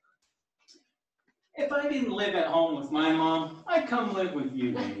pasture. If I didn't live at home with my mom, I'd come live with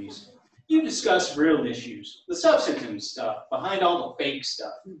you ladies. You discuss real issues, the substantive stuff behind all the fake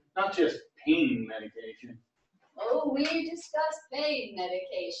stuff, not just pain medication. Oh, we discussed pain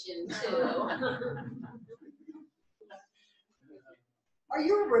medication too. Are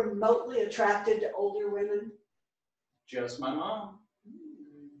you remotely attracted to older women? Just my mom.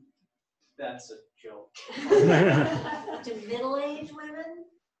 That's a joke. To middle-aged women?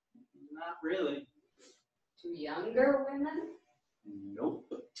 Not really. To younger women? Nope.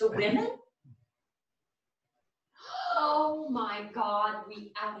 To women? Oh my God,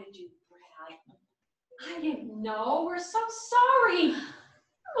 we outed you, Brad. I didn't know. We're so sorry.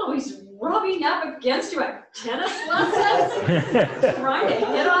 I'm always rubbing up against you at tennis lessons, trying to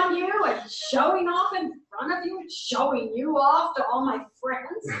hit on you and showing off in front of you and showing you off to all my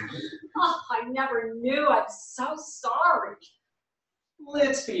friends. Oh, I never knew. I'm so sorry.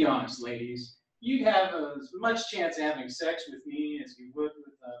 Let's be honest, ladies. You'd have as much chance of having sex with me as you would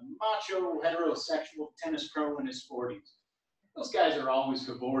with a macho, heterosexual tennis pro in his 40s. Those guys are always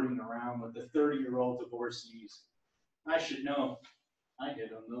cavorting around with the 30-year-old divorcees. I should know. I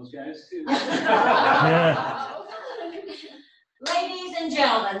hit on those guys, too. Ladies and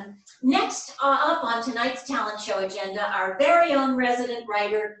gentlemen, next up on tonight's talent show agenda, our very own resident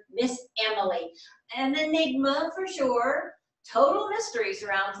writer, Miss Emily. An enigma for sure. Total mystery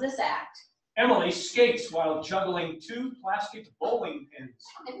surrounds this act. Emily skates while juggling 2 plastic bowling pins.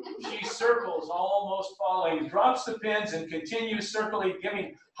 She circles, almost falling, drops the pins, and continues circling,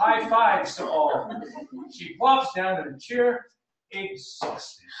 giving high fives to all. She plops down in a chair,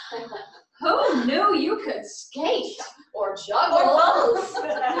 exhausted. Who knew you could skate? Or Or juggle? both.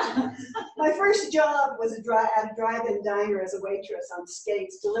 My first job was at a drive-in diner as a waitress on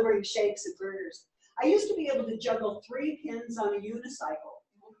skates, delivering shakes and burgers. I used to be able to juggle 3 pins on a unicycle.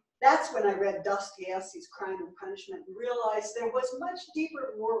 That's when I read Dostoevsky's Crime and Punishment and realized there was a much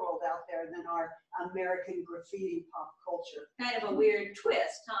deeper world out there than our American graffiti pop culture. Kind of a weird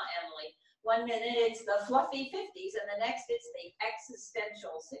twist, huh, Emily? One minute it's the fluffy 50s, and the next it's the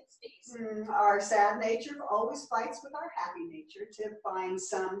existential 60s. Our sad nature always fights with our happy nature to find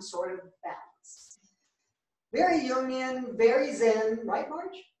some sort of balance. Very Jungian, very Zen, right,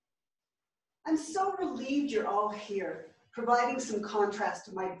 Marge? I'm so relieved you're all here, providing some contrast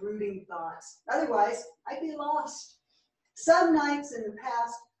to my brooding thoughts. Otherwise, I'd be lost. Some nights in the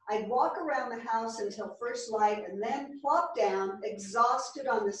past, I'd walk around the house until first light and then plop down, exhausted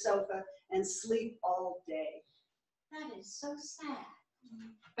on the sofa, and sleep all day. That is so sad.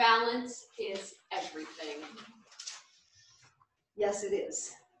 Balance is everything. Yes, it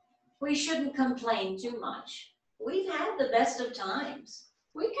is. We shouldn't complain too much. We've had the best of times.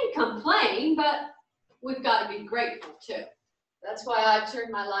 We can complain, but we've got to be grateful too. That's why I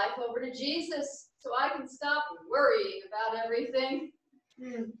turned my life over to Jesus, so I can stop worrying about everything.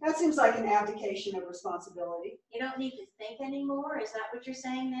 That seems like an abdication of responsibility. You don't need to think anymore? Is that what you're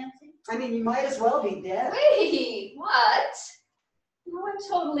saying, Nancy? I mean, you might as well be dead. Wait, what? No, I'm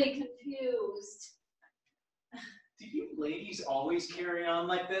totally confused. Do you ladies always carry on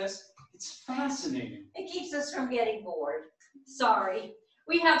like this? It's fascinating. It keeps us from getting bored. Sorry.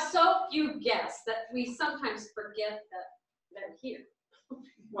 We have so few guests that we sometimes forget that they're here.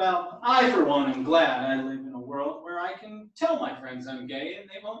 Well, I, for one, am glad I live in a world where I can tell my friends I'm gay and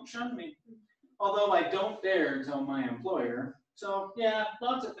they won't shun me. Although I don't dare tell my employer. So, yeah,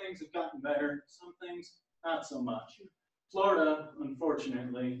 lots of things have gotten better. Some things, not so much. Florida,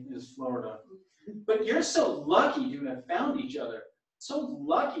 unfortunately, is Florida. But you're so lucky to have found each other. So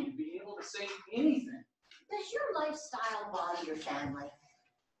lucky to be able to say anything. Does your lifestyle bother your family?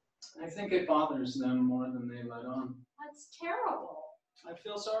 I think it bothers them more than they let on. That's terrible. I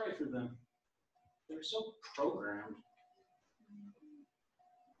feel sorry for them. They're so programmed.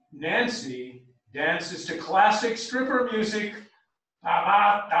 Nancy dances to classic stripper music.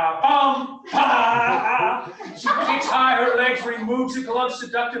 Pa-ba-da-bum, pa. She kicks high her legs, removes the gloves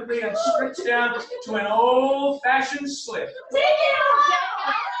seductively, and strips down to an old-fashioned slip. Take it off!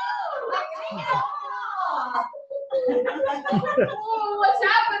 Oh, what's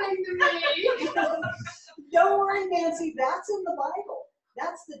happening to me? Don't worry, Nancy, that's in the Bible.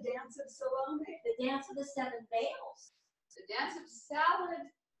 That's the dance of Salome. The dance of the 7 veils. The dance of salad.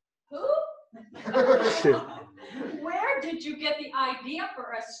 Who? Where did you get the idea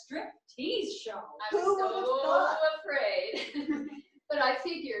for a striptease show? I'm Who would've so thought? afraid. But I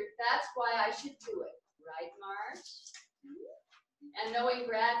figured that's why I should do it, right, Marge? And knowing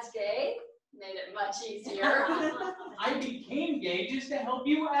Brad's gay made it much easier. I became gay just to help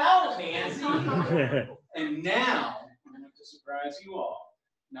you out, Nancy. And now, I'm going to surprise you all.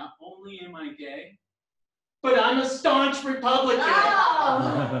 Not only am I gay, but I'm a staunch Republican.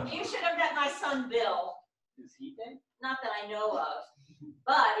 Oh, you should have met my son Bill. Is he gay? Not that I know of,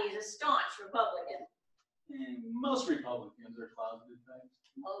 but he's a staunch Republican. Most Republicans are closeted types.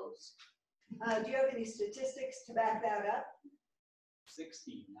 O's. Do you have any statistics to back that up?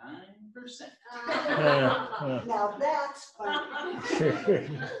 69%. Now that's funny.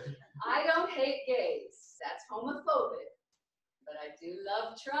 I don't hate gays. That's homophobic. But I do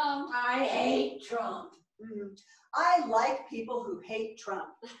love Trump. I hate Trump. I like people who hate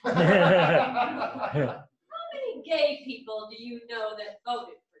Trump. How many gay people do you know that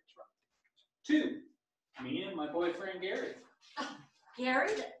voted for Trump? 2. Me and my boyfriend Gary.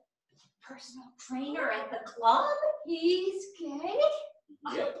 Gary, the personal trainer at the club? He's gay?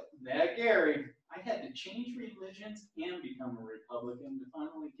 Yep, that Gary. I had to change religions and become a Republican to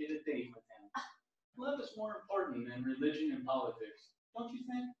finally get a date with him. Love is more important than religion and politics, don't you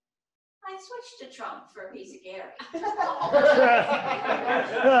think? I switched to Trump for a piece of Gary.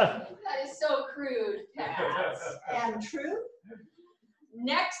 That is so crude, Pat. And true?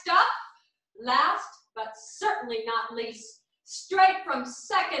 Next up, last but certainly not least, straight from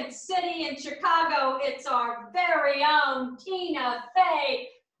Second City in Chicago, it's our very own Tina Fey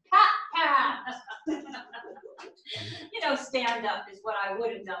Pat. You know, stand up is what I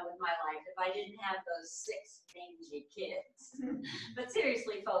would have done with my life if I didn't have those 6 mangy kids. But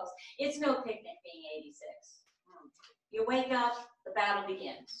seriously, folks, it's no picnic being 86. You wake up, the battle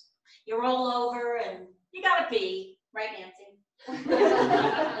begins. You roll over and you gotta pee, right, Nancy?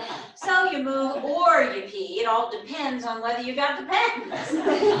 So you move or you pee. It all depends on whether you got the pens.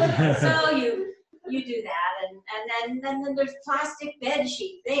 So you do that, and then there's plastic bed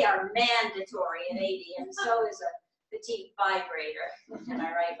sheets. They are mandatory at 80, and so is a petite vibrator. Am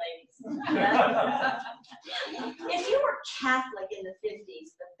I right, ladies? If you were Catholic in the 50s,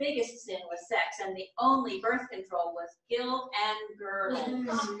 the biggest sin was sex, and the only birth control was guilt and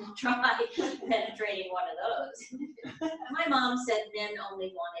girdles. Try penetrating one of those. My mom said men only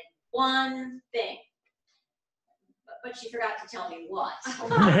wanted one thing. But she forgot to tell me what.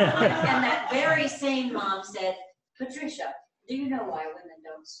 And that very same mom said, Patricia, do you know why women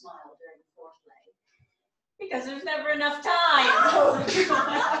don't smile during foreplay? Because there's never enough time.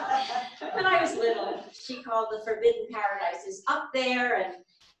 When I was little, she called the forbidden paradises up there and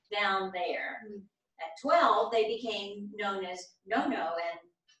down there. At 12, they became known as no-no and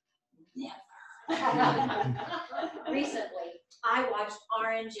never. Recently, I watched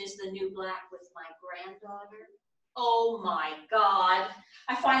Orange is the New Black with my granddaughter. Oh my God.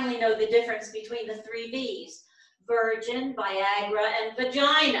 I finally know the difference between the 3 V's. Virgin, Viagra, and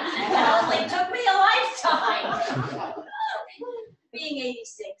vagina. And it only took me a lifetime. Being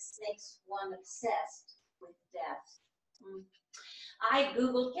 86 makes one obsessed with death. I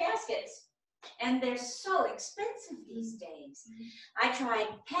Googled caskets, and they're so expensive these days. I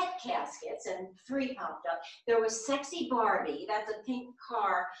tried pet caskets, and 3 popped up. There was Sexy Barbie. That's a pink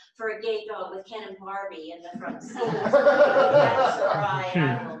car for a gay dog with Ken and Barbie in the front seat. That's a ride I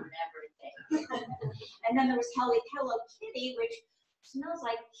will never take. And then there was Hello Kitty, which smells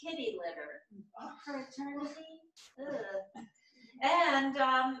like kitty litter. For eternity? Ugh. And,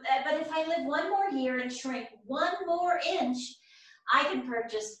 but if I live 1 more year and shrink 1 more inch, I can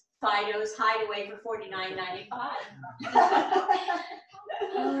purchase Fido's Hideaway for $49.95.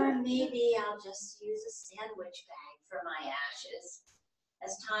 Or maybe I'll just use a sandwich bag for my ashes.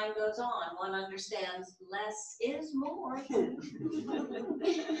 As time goes on, one understands less is more. You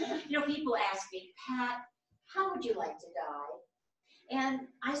know, people ask me, Pat, how would you like to die? And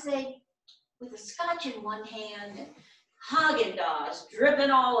I say, with a scotch in one hand and Haagen-Dazs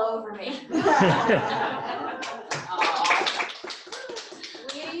dripping all over me.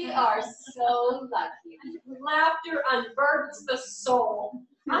 We are so lucky. Laughter unburdens the soul.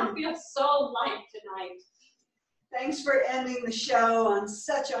 I feel so light tonight. Thanks for ending the show on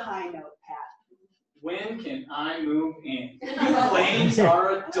such a high note, Pat. When can I move in? You ladies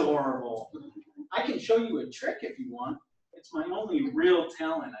are adorable. I can show you a trick if you want. It's my only real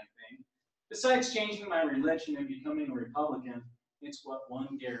talent, I think. Besides changing my religion and becoming a Republican, it's what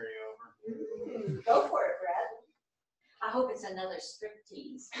won Gary over. Go for it, Brad. I hope it's another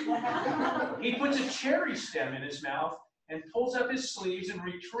striptease. He puts a cherry stem in his mouth and pulls up his sleeves and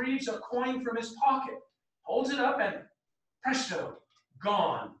retrieves a coin from his pocket, holds it up, and presto,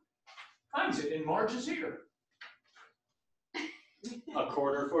 gone. Finds it in Marge's ear. A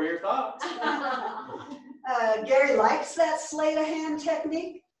quarter for your thoughts. Gary likes that sleight of hand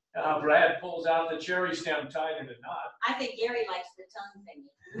technique. Brad pulls out the cherry stem tied in a knot. I think Gary likes the tongue thingy.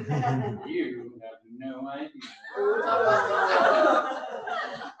 You have no idea.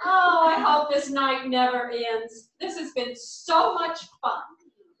 Oh, I hope this night never ends. This has been so much fun.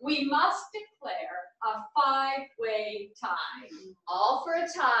 We must declare a 5-way tie. All for a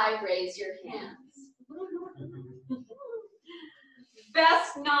tie, raise your hands.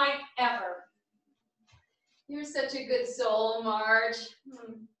 Best night ever. You're such a good soul, Marge.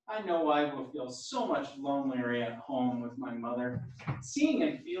 I know I will feel so much lonelier at home with my mother, seeing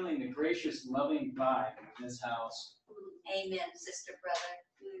and feeling the gracious, loving vibe of this house. Amen, sister brother.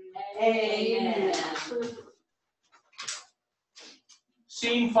 Amen.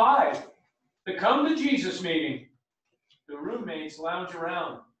 Scene 5, the Come to Jesus meeting. The roommates lounge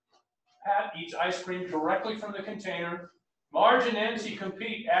around. Pat eats ice cream directly from the container. Marge and Nancy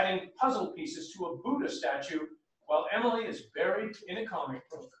compete, adding puzzle pieces to a Buddha statue, while Emily is buried in a comic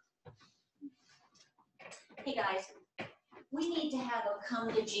book. Hey guys, we need to have a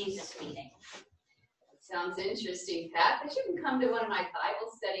come to Jesus meeting. Sounds interesting, Pat, but you can come to one of my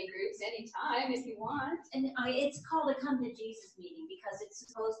Bible study groups anytime if you want. And it's called a come to Jesus meeting because it's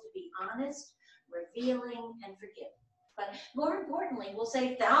supposed to be honest, revealing, and forgiving. But more importantly, we'll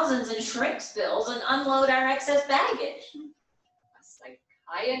save thousands in shrink bills and unload our excess baggage. A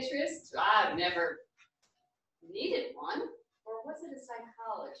psychiatrist? I've never needed one. Or was it a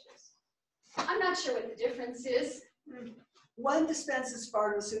psychologist? I'm not sure what the difference is. One dispenses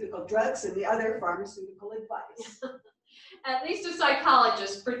pharmaceutical drugs and the other pharmaceutical advice. At least a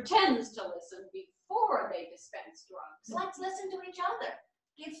psychologist pretends to listen before they dispense drugs. Let's listen to each other,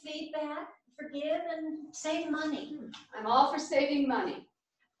 give feedback, forgive, and save money. I'm all for saving money.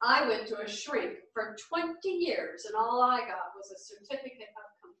 I went to a shrink for 20 years and all I got was a certificate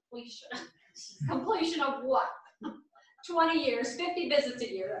of completion. Completion of what? 20 years, 50 visits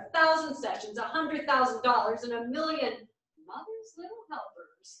a year, 1,000 sessions, $100,000, and 1 million mother's little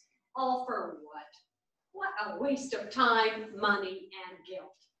helpers. All for what? What a waste of time, money, and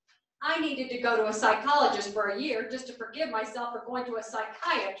guilt. I needed to go to a psychologist for a year just to forgive myself for going to a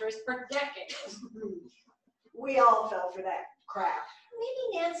psychiatrist for decades. We all fell for that crap.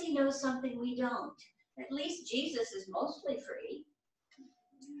 Maybe Nancy knows something we don't. At least Jesus is mostly free.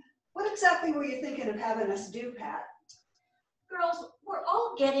 What exactly were you thinking of having us do, Pat? Girls, we're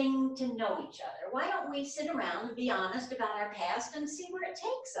all getting to know each other. Why don't we sit around and be honest about our past and see where it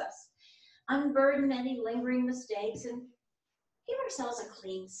takes us? Unburden any lingering mistakes and give ourselves a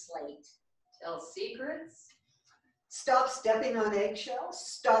clean slate. Tell secrets. Stop stepping on eggshells?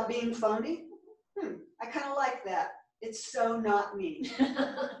 Stop being phony? I kind of like that. It's so not me.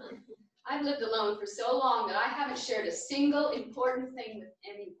 I've lived alone for so long that I haven't shared a single important thing with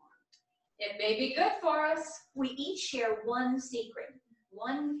anyone. It may be good for us. We each share one secret,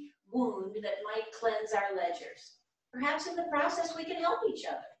 one wound that might cleanse our ledgers. Perhaps in the process we can help each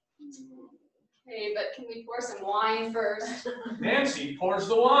other. Hey, but can we pour some wine first? Nancy pours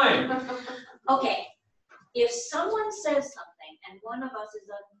the wine. Okay, if someone says something and one of us is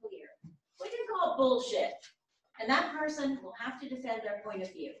unclear, we can call bullshit. And that person will have to defend their point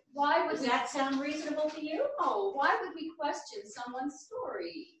of view. Why would Does we? that sound reasonable to you? Oh, why would we question someone's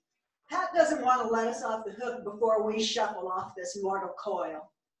story? Pat doesn't want to let us off the hook before we shuffle off this mortal coil.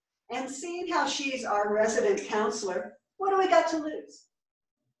 And seeing how she's our resident counselor, what do we got to lose?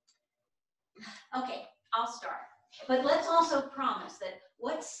 Okay, I'll start. But let's also promise that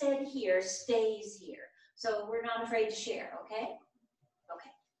what's said here stays here. So we're not afraid to share, okay?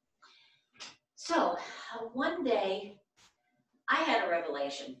 Okay. So one day I had a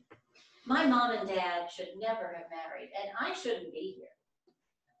revelation. My mom and dad should never have married, and I shouldn't be here.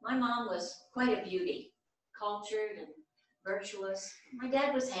 My mom was quite a beauty, cultured and virtuous. My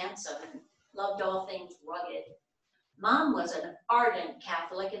dad was handsome and loved all things rugged. Mom was an ardent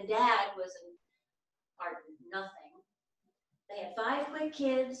Catholic, and Dad was an ardent nothing. They had 5 quick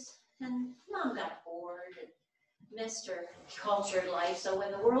kids, and Mom got bored and missed her cultured life. So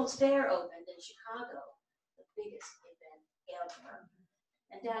when the World's Fair opened in Chicago, the biggest event ever,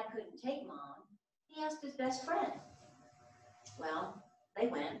 and Dad couldn't take Mom, he asked his best friend. Well, they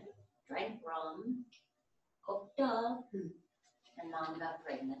went, drank rum, cooked up, and Mom got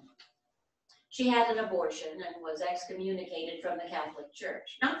pregnant. She had an abortion and was excommunicated from the Catholic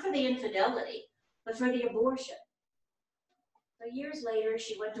Church, not for the infidelity, but for the abortion. So years later,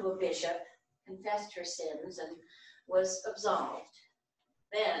 she went to a bishop, confessed her sins, and was absolved.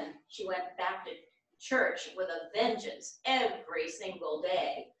 Then she went back to church with a vengeance every single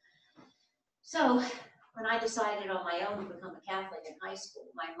day. So when I decided on my own to become a Catholic in high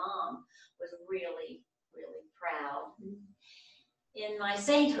school, my mom was really, really proud. In my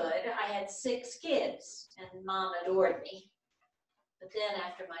sainthood, I had 6 kids, and Mom adored me. But then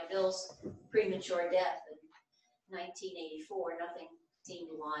after my Bill's premature death in 1984, nothing seemed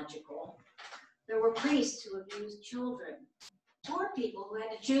logical. There were priests who abused children, poor people who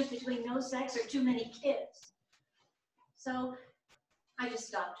had to choose between no sex or too many kids. So I just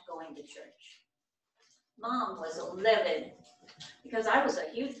stopped going to church. Mom was livid because I was a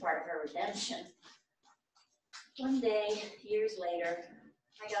huge part of her redemption. One day, years later,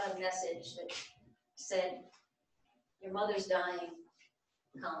 I got a message that said, "Your mother's dying,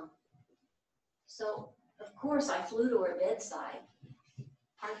 come." So, of course, I flew to her bedside,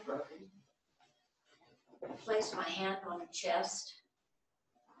 heartbroken. I placed my hand on her chest,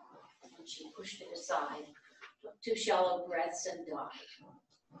 and she pushed it aside, took 2 shallow breaths, and died.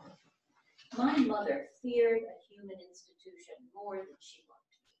 My mother feared a human institution more than she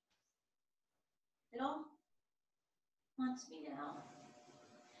loved me. It all haunts me now.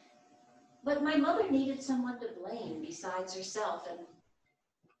 But my mother needed someone to blame besides herself, and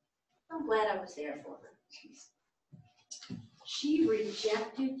I'm glad I was there for her. She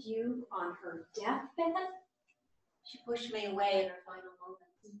rejected you on her deathbed? She pushed me away in her final moments.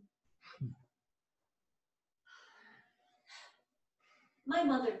 My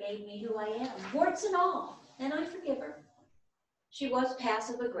mother made me who I am, warts and all, and I forgive her. She was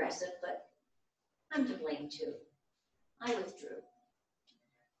passive-aggressive, but I'm to blame too. I withdrew.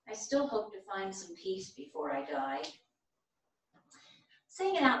 I still hope to find some peace before I die.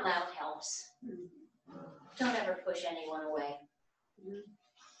 Saying it out loud helps. Don't ever push anyone away.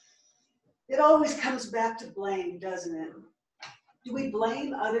 It always comes back to blame, doesn't it? Do we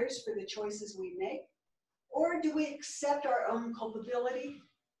blame others for the choices we make? Or do we accept our own culpability?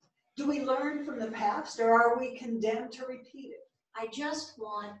 Do we learn from the past, or are we condemned to repeat it? I just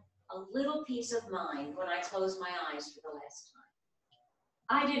want a little peace of mind when I close my eyes for the last time.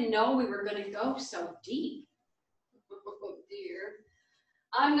 I didn't know we were going to go so deep. Oh dear.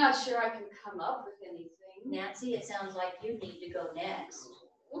 I'm not sure I can come up with anything. Nancy, it sounds like you need to go next.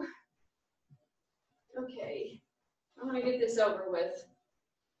 Okay, I want to get this over with.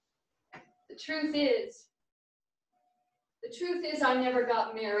 The truth is I never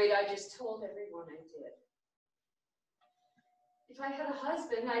got married. I just told everyone I did. If I had a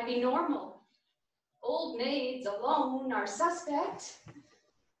husband, I'd be normal. Old maids alone are suspect.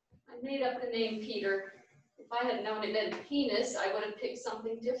 I made up the name Peter. If I had known it meant penis, I would have picked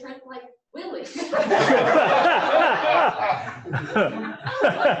something different like Willie.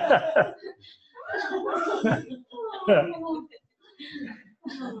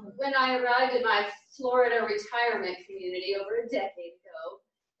 When I arrived at my Florida retirement community over a decade ago,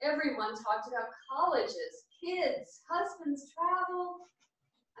 everyone talked about colleges, kids, husbands, travel.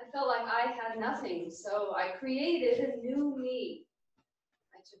 I felt like I had nothing, so I created a new me.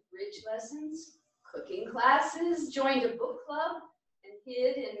 I took bridge lessons, cooking classes, joined a book club, and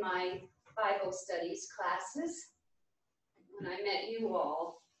hid in my Bible studies classes. When I met you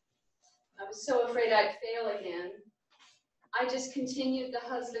all, I was so afraid I'd fail again. I just continued the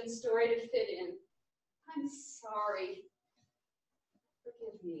husband story to fit in. I'm sorry.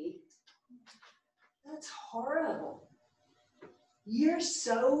 Forgive me. That's horrible. You're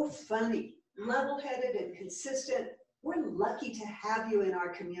so funny, level-headed and consistent. We're lucky to have you in our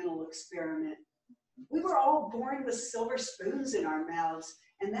communal experiment. We were all born with silver spoons in our mouths,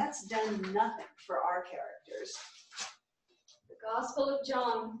 and that's done nothing for our characters. The Gospel of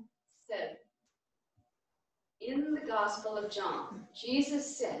John said, in the Gospel of John,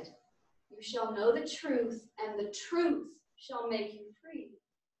 Jesus said, "You shall know the truth, and the truth shall make you free."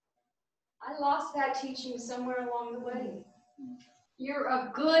 I lost that teaching somewhere along the way. You're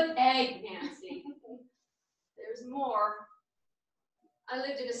a good egg, Nancy. There's more. I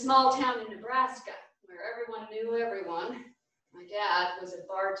lived in a small town in Nebraska where everyone knew everyone. My dad was a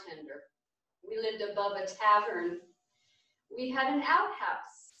bartender. We lived above a tavern. We had an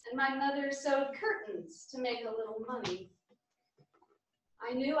outhouse, and my mother sewed curtains to make a little money.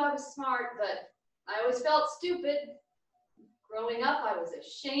 I knew I was smart, but I always felt stupid. Growing up, I was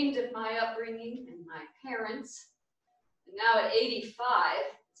ashamed of my upbringing and my parents. And now at 85,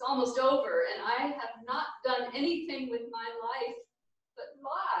 it's almost over, and I have not done anything with my life but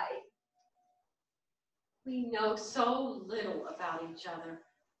lie. We know so little about each other.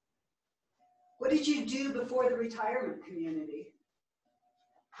 What did you do before the retirement community?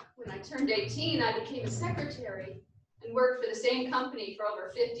 When I turned 18, I became a secretary. and worked for the same company for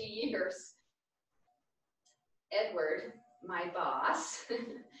over 50 years. Edward, my boss,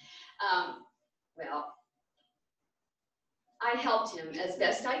 well, I helped him as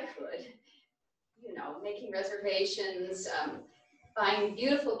best I could, you know, making reservations, buying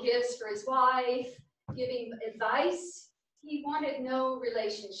beautiful gifts for his wife, giving advice. He wanted no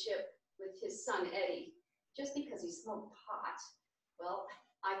relationship with his son Eddie, just because he smoked pot. Well,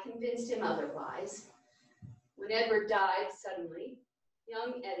 I convinced him otherwise. When Edward died suddenly,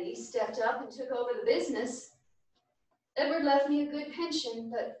 young Eddie stepped up and took over the business. Edward left me a good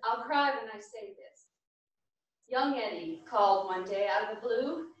pension, but I'll cry when I say this. Young Eddie called one day out of the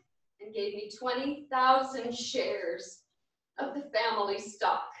blue and gave me 20,000 shares of the family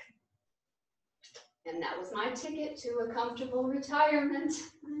stock. And that was my ticket to a comfortable retirement.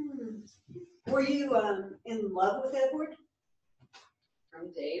 Were you in love with Edward?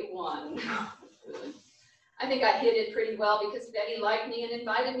 From day one. I think I hid it pretty well because Betty liked me and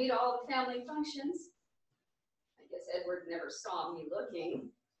invited me to all the family functions. I guess Edward never saw me looking.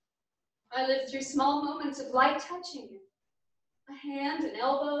 I lived through small moments of light touching, a hand, an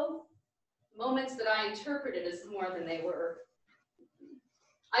elbow, moments that I interpreted as more than they were.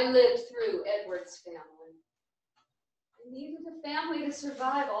 I lived through Edward's family. I needed a family to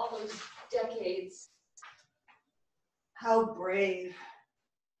survive all those decades. How brave.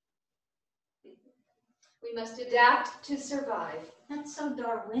 We must adapt to survive. That's so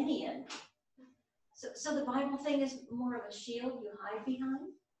Darwinian. So the Bible thing is more of a shield you hide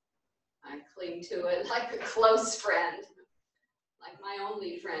behind? I cling to it like a close friend, like my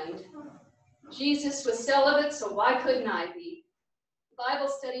only friend. Jesus was celibate, so why couldn't I be? Bible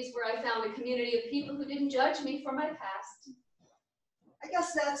studies where I found a community of people who didn't judge me for my past. I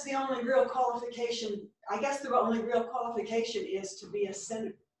guess that's the only real qualification. I guess the only real qualification is to be a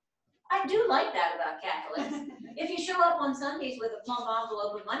sinner. I do like that about Catholics. If you show up on Sundays with a plump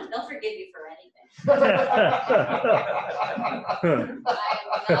envelope of money, they'll forgive you for anything. I am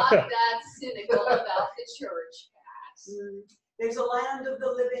not that cynical about the church, Pat. There's a land of the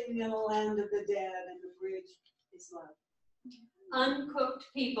living and a land of the dead, and the bridge is love. Uncooked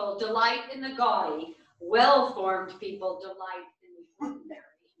people delight in the gaudy. Well-formed people delight in the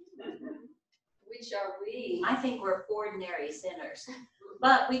ordinary. Which are we? I think we're ordinary sinners.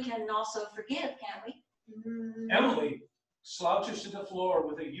 But we can also forgive, can't we? Emily slouches to the floor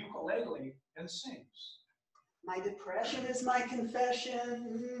with a ukulele and sings. My depression is my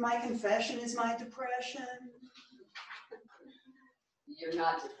confession. My confession is my depression. You're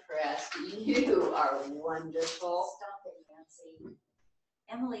not depressed. You are wonderful. Stop it, Nancy.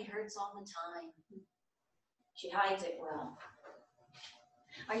 Emily hurts all the time. She hides it well.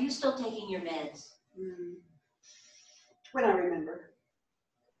 Are you still taking your meds? When I remember.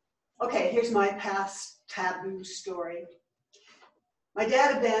 Okay, here's my past taboo story. My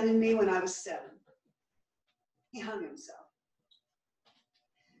dad abandoned me when I was 7. He hung himself.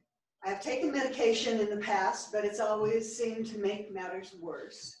 I have taken medication in the past, but it's always seemed to make matters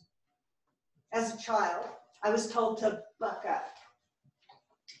worse. As a child, I was told to buck up.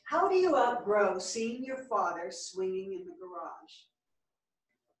 How do you outgrow seeing your father swinging in the garage?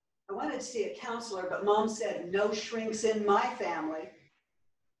 I wanted to see a counselor, but Mom said, no shrinks in my family.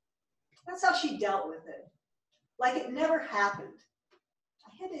 That's how she dealt with it. Like it never happened.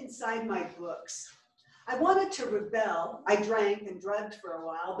 I hid inside my books. I wanted to rebel. I drank and drugged for a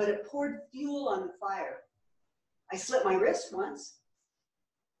while, but it poured fuel on the fire. I slit my wrist once.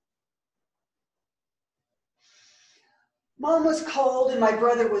 Mom was cold and my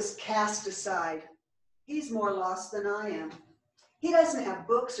brother was cast aside. He's more lost than I am. He doesn't have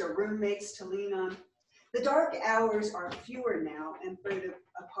books or roommates to lean on. The dark hours are fewer now and further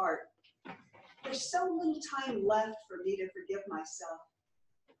apart. There's so little time left for me to forgive myself.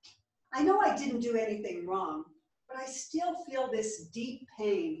 I know I didn't do anything wrong, but I still feel this deep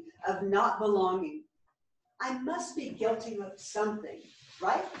pain of not belonging. I must be guilty of something,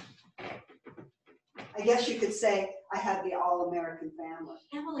 right? I guess you could say I had the all-American family.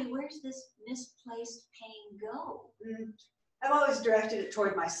 Emily, where's this misplaced pain go? I've always directed it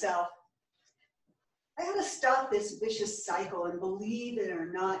toward myself. I had to stop this vicious cycle, and believe it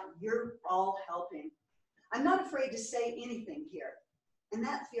or not, you're all helping. I'm not afraid to say anything here, and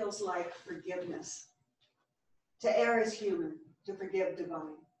that feels like forgiveness. To err is human, to forgive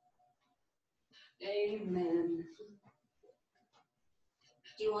divine. Amen.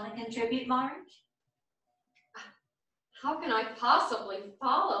 Do you want to contribute, Marge? How can I possibly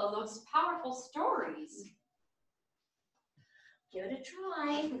follow those powerful stories? Give it a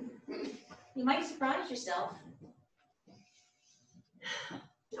try. You might surprise yourself.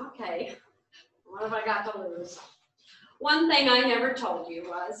 Okay, what have I got to lose? One thing I never told you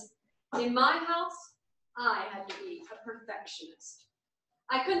was, in my house, I had to be a perfectionist.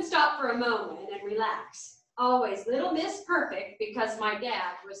 I couldn't stop for a moment and relax. Always Little Miss Perfect because my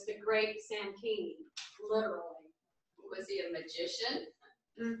dad was the great Santini, literally. Was he a magician?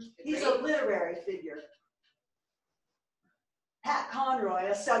 He's a literary figure. Pat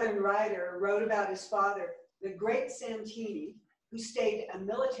Conroy, a Southern writer, wrote about his father, the great Santini, who stayed a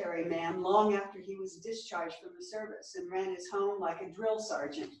military man long after he was discharged from the service and ran his home like a drill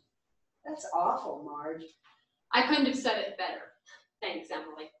sergeant. That's awful, Marge. I couldn't have said it better. Thanks,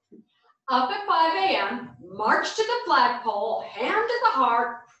 Emily. Up at 5 a.m., march to the flagpole, hand to the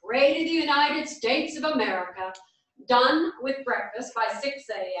heart, pray to the United States of America. Done with breakfast by 6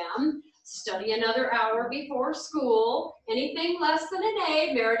 a.m., study another hour before school. Anything less than an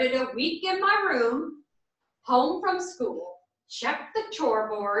A merited a week in my room. Home from school, check the chore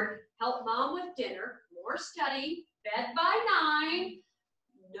board, help mom with dinner, more study, bed by 9,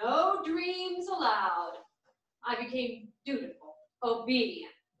 no dreams allowed. I became dutiful,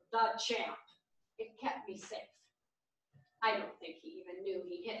 obedient, the champ. It kept me safe. I don't think he even knew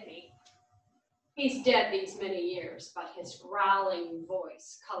he hit me. He's dead these many years, but his growling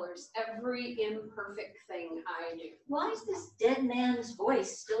voice colors every imperfect thing I do. Why is this dead man's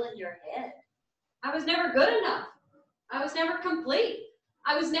voice still in your head? I was never good enough. I was never complete.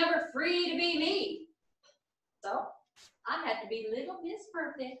 I was never free to be me. So I had to be Little Miss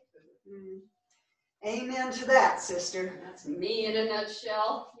Perfect. Amen to that, sister. That's me in a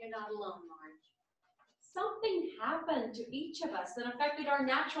nutshell. You're not alone, Marge. Something happened to each of us that affected our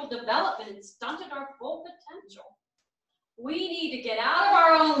natural development and stunted our full potential. We need to get out of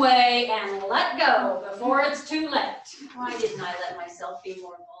our own way and let go before it's too late. Why didn't I let myself be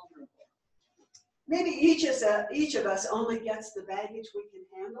more vulnerable? Maybe each of us only gets the baggage we can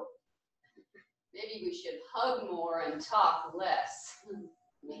handle. Maybe we should hug more and talk less.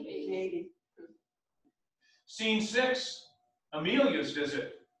 Maybe. Scene 6, Amelia's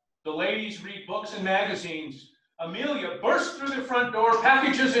visit. The ladies read books and magazines. Amelia bursts through the front door,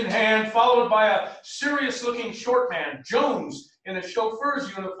 packages in hand, followed by a serious-looking short man, Jones, in a chauffeur's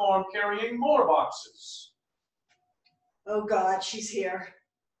uniform, carrying more boxes. Oh God, she's here.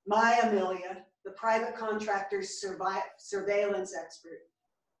 My Amelia, the private contractor's surveillance expert.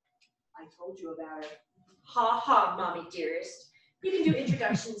 I told you about her. Ha ha, mommy dearest. You can do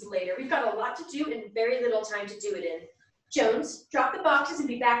introductions later. We've got a lot to do and very little time to do it in. Jones, drop the boxes and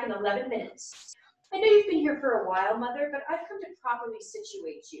be back in 11 minutes. I know you've been here for a while, Mother, but I've come to properly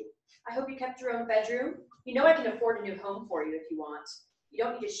situate you. I hope you kept your own bedroom. You know I can afford a new home for you if you want. You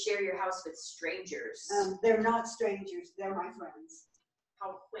don't need to share your house with strangers. They're not strangers, they're my friends.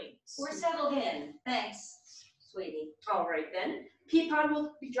 How quaint. We're settled in. Thanks, sweetie. All right then. Peapod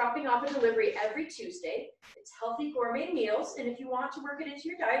will be dropping off a delivery every Tuesday. It's healthy gourmet meals, and if you want to work it into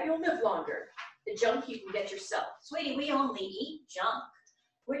your diet, you'll live longer. The junk you can get yourself. Sweetie, we only eat junk.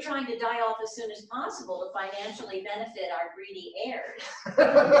 We're trying to die off as soon as possible to financially benefit our greedy heirs.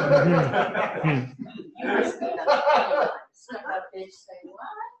 You must be the Stuck up bitch say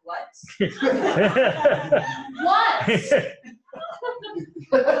what? What?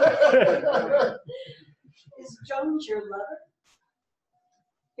 Is Jones your lover?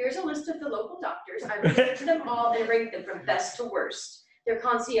 Here's a list of the local doctors. I researched them all and ranked them from best to worst. They're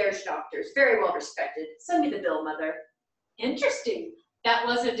concierge doctors, very well respected. Send me the bill, Mother. Interesting. That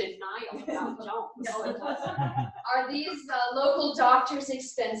was a denial about Jones. No, it wasn't. Are these local doctors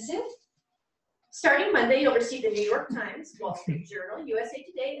expensive? Starting Monday, you'll receive the New York Times, Wall Street Journal, USA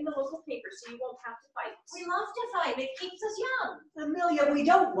Today, and the local papers, so you won't have to fight. We love to fight. It keeps us young. Amelia, we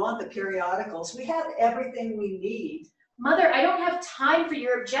don't want the periodicals. We have everything we need. Mother, I don't have time for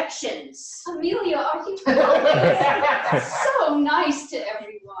your objections. Amelia, are you so nice to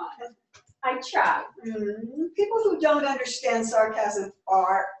everyone? I try. People who don't understand sarcasm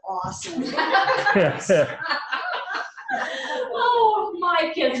are awesome. Oh,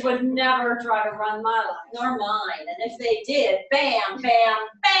 my kids would never try to run my life. Nor mine. And if they did, bam, bam,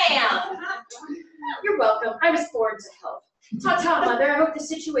 bam. You're welcome. I was born to help. Ta-ta, Mother. I hope the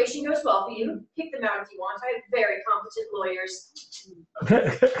situation goes well for you. Kick them out if you want. I have very competent lawyers.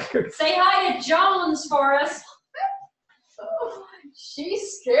 Say hi to Jones for us. Oh, she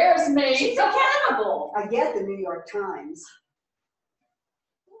scares me. She's a cannibal. I get the New York Times.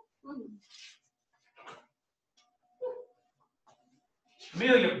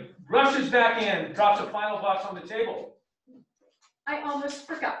 Amelia rushes back in, drops a final box on the table. I almost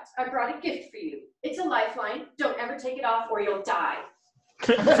forgot. I brought a gift for you. It's a lifeline. Don't ever take it off or you'll die.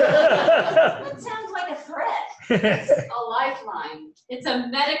 That sounds like a threat. A lifeline. It's a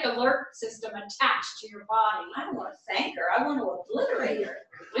medic alert system attached to your body. I don't want to thank her. I want to obliterate her.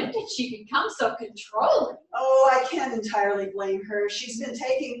 When did she become so controlling? Oh, I can't entirely blame her. She's been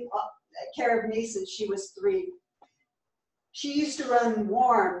taking care of me since she was 3. She used to run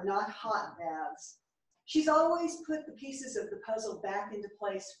warm, not hot baths. She's always put the pieces of the puzzle back into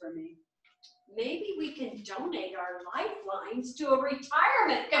place for me. Maybe we can donate our lifelines to a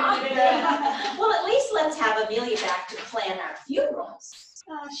retirement Ah, community. Well, at least let's have Amelia back to plan our funerals.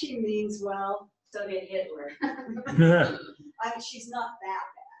 She means well. So did Hitler. She's not that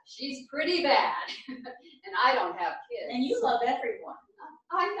She's pretty bad, and I don't have kids. And you love everyone.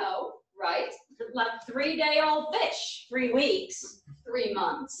 I know, right? Like 3-day-old fish. 3 weeks. 3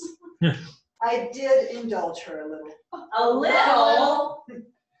 months. bad. I did indulge her a little. A little.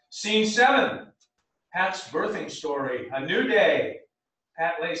 Scene 7, Pat's birthing story, a new day.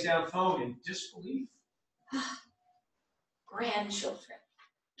 Pat lays down phone in disbelief. Grandchildren.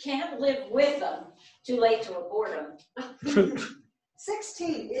 Can't live with them. Too late to abort them.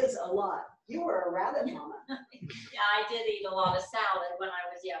 16 is a lot. You were a rabbit mama. Yeah, I did eat a lot of salad when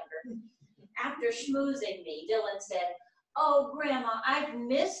I was younger. After schmoozing me, Dylan said, "Oh, Grandma, I've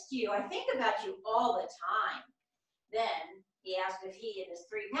missed you. I think about you all the time." Then he asked if he and his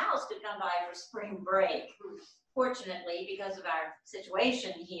 3 pals could come by for spring break. Fortunately, because of our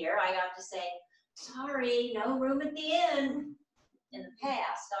situation here, I got to say, "Sorry, no room at the inn." In the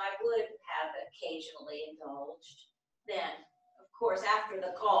past, I would have occasionally indulged. Then, of course, after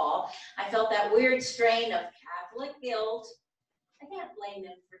the call, I felt that weird strain of Catholic guilt. I can't blame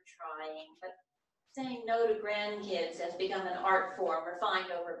him for trying, but saying no to grandkids has become an art form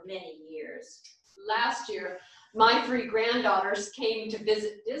refined over many years. Last year, my 3 granddaughters came to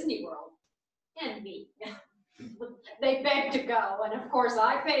visit Disney World, and me. They begged to go, and of course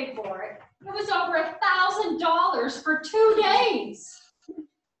I paid for it. It was over $1,000 for 2 days.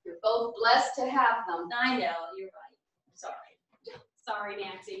 You're both blessed to have them. I know, you're right. Sorry. Sorry,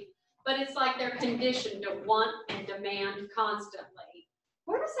 Nancy, but it's like they're conditioned to want and demand constantly.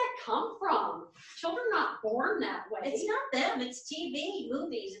 Where does that come from? Children are not born that way. It's not them, it's TV,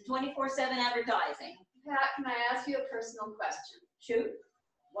 movies, and 24/7 advertising. Pat, can I ask you a personal question? Shoot.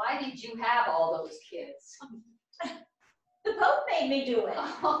 Why did you have all those kids? The Pope made me do it.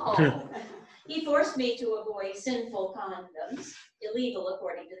 Oh. He forced me to avoid sinful condoms, illegal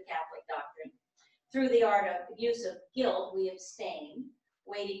according to the Catholic doctrine. Through the art of use of guilt, we abstained,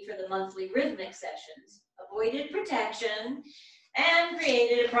 waiting for the monthly rhythmic sessions, avoided protection, and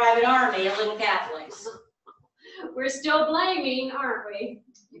created a private army of little Catholics. We're still blaming, aren't we?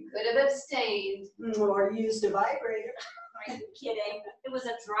 You could have abstained. Or used a vibrator. Are you kidding? It was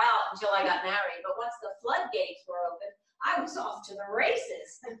a drought until I got married, but once the floodgates were open, I was off to the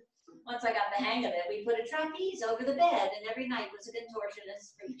races. Once I got the hang of it, we put a trapeze over the bed, and every night was a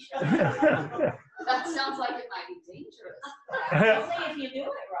contortionist freak show. That sounds like it might be dangerous. Only if you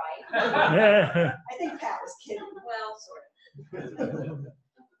do it right. I think Pat was kidding. Well, sort of.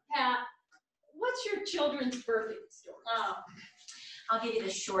 Pat, what's your children's birthday story? Oh, I'll give you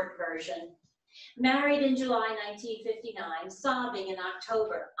the short version. Married in July 1959, sobbing in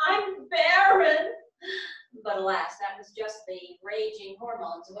October, "I'm barren!" But alas, that was just the raging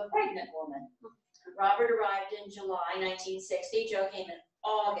hormones of a pregnant woman. Robert arrived in July 1960, Joe came in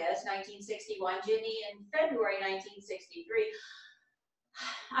August 1961, Ginny in February 1963.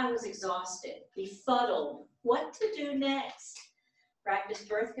 I was exhausted, befuddled. What to do next? Practice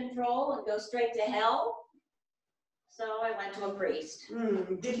birth control and go straight to hell? So I went to a priest.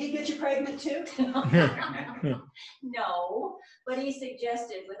 Did he get you pregnant too? No, but he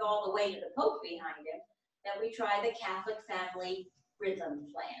suggested, with all the weight of the Pope behind him, that we try the Catholic family rhythm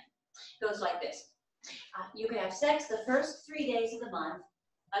plan. It goes like this. You can have sex the first 3 days of the month,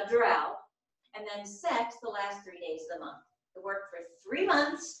 a drought, and then sex the last 3 days of the month. It worked for 3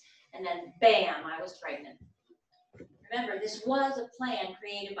 months, and then bam, I was pregnant. Remember, this was a plan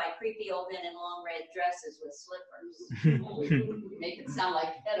created by creepy old men in long red dresses with slippers. Make it sound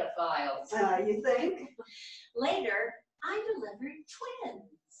like pedophiles. You think? Later, I delivered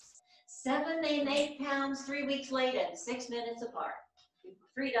twins. 7 and 8 pounds 3 weeks late and 6 minutes apart.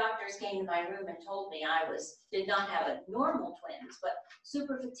 3 doctors came to my room and told me I did not have a normal twins, but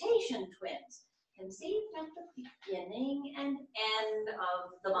superfetation twins, conceived at the beginning and end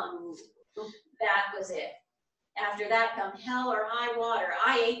of the month. That was it. After that come hell or high water.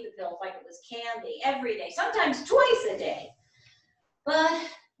 I ate the pills like it was candy every day, sometimes twice a day. But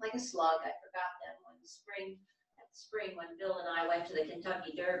like a slug, I forgot them spring when Bill and I went to the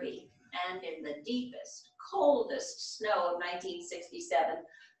Kentucky Derby, and in the deepest, coldest snow of 1967,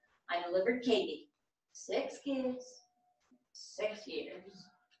 I delivered Katie. 6 kids, 6 years.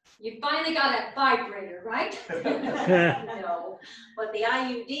 You finally got a vibrator, right? No, but the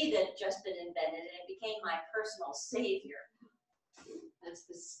IUD that just been invented, and it became my personal savior. That's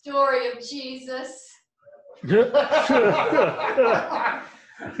the story of Jesus. 6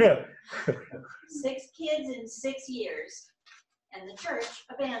 kids in 6 years, and the church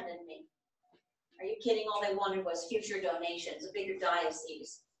abandoned me. Are you kidding? All they wanted was future donations, a bigger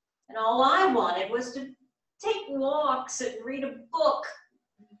diocese. And all I wanted was to take walks and read a book.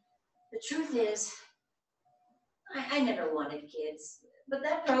 The truth is, I never wanted kids, but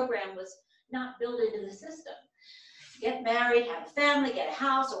that program was not built into the system. Get married, have a family, get a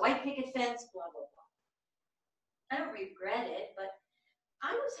house, a white picket fence, blah, blah, blah. I don't regret it, but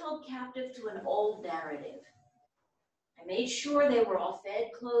I was held captive to an old narrative. I made sure they were all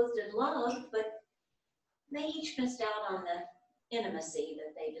fed, clothed, and loved, but they each missed out on the intimacy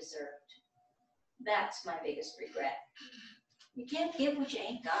that they deserved. That's my biggest regret. You can't give what you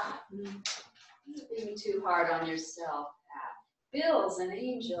ain't got. You're being too hard on yourself, Pat. Bill's an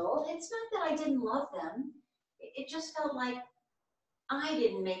angel. It's not that I didn't love them. It just felt like I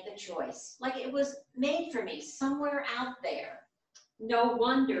didn't make the choice. Like it was made for me somewhere out there. No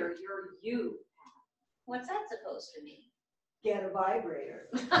wonder you're you. What's that supposed to mean? Get a vibrator.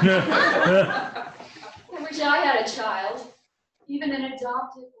 I wish I had a child, even an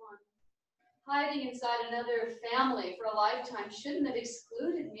adopted one. Hiding inside another family for a lifetime shouldn't have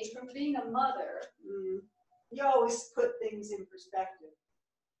excluded me from being a mother. You always put things in perspective.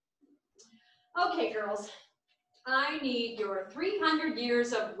 Okay, girls. I need your 300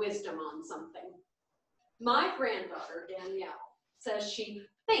 years of wisdom on something. My granddaughter, Danielle, says she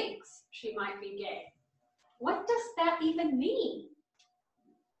thinks she might be gay. What does that even mean?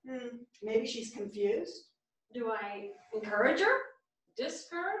 Maybe she's confused. Do I encourage her?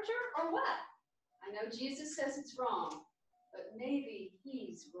 Discourage her? Or what? I know Jesus says it's wrong, but maybe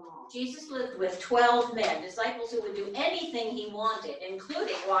he's wrong. Jesus lived with 12 men, disciples who would do anything he wanted,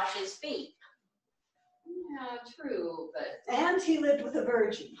 including wash his feet. Yeah, true, but And he lived with a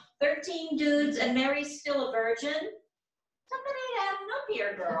virgin. 13 dudes, and Mary's still a virgin? Something ain't adding up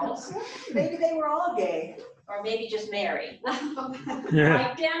here, girls. Maybe they were all gay. Or maybe just Mary. Like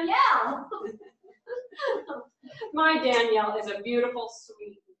Danielle. My Danielle is a beautiful,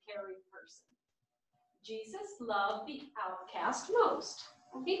 sweet, and caring person. Jesus loved the outcast most.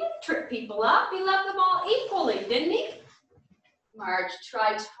 He didn't trip people up. He loved them all equally, didn't he? Marge, try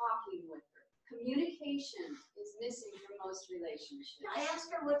talking with her. Communication is missing from most relationships. I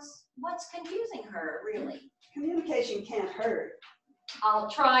asked her what's confusing her, really. Communication can't hurt. I'll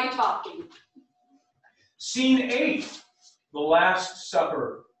try talking. Scene 8, the Last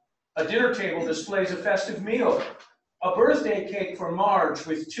Supper. A dinner table displays a festive meal. A birthday cake for Marge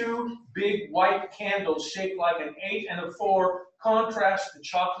with 2 big white candles shaped like an 8 and a 4 contrast the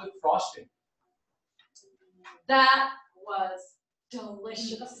chocolate frosting. That was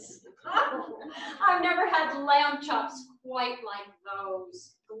delicious. I've never had lamb chops quite like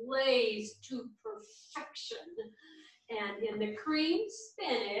those, glazed to perfection. And in the cream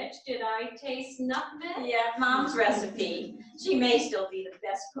spinach, did I taste nutmeg? Yeah, Mom's recipe. She may still be the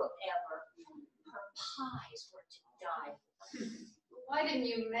best cook ever. Her pies were to die for. Why didn't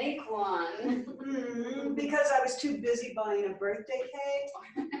you make one? Because I was too busy buying a birthday cake.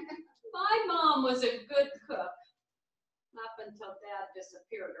 My mom was a good cook, up until Dad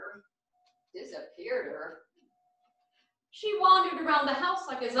disappeared her. Disappeared her? She wandered around the house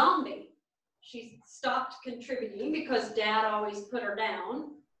like a zombie. She stopped contributing because Dad always put her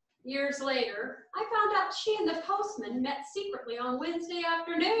down. Years later, I found out she and the postman met secretly on Wednesday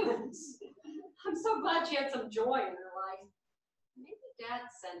afternoons. I'm so glad she had some joy in her life. Maybe Dad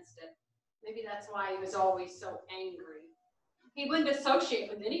sensed it. Maybe that's why he was always so angry. He wouldn't associate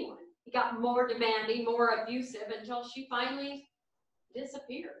with anyone. He got more demanding, more abusive until she finally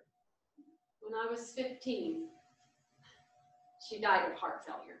disappeared. When I was 15, she died of heart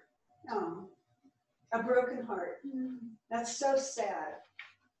failure. Oh, a broken heart. That's so sad.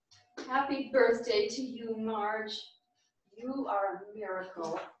 Happy birthday to you, Marge. You are a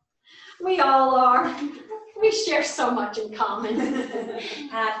miracle. We all are. We share so much in common.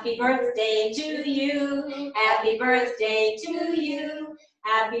 Happy birthday to you. Happy birthday to you.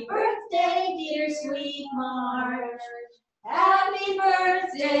 Happy birthday, dear sweet Marge. Happy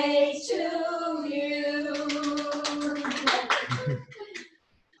birthday to you.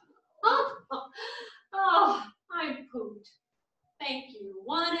 Oh, I'm pooped. Thank you,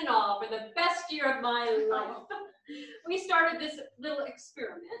 one and all, for the best year of my life. We started this little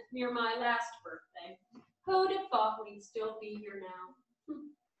experiment near my last birthday. Who'd have thought we'd still be here now?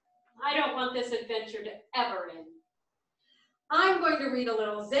 I don't want this adventure to ever end. I'm going to read a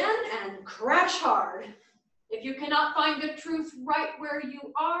little Zen and crash hard. If you cannot find the truth right where you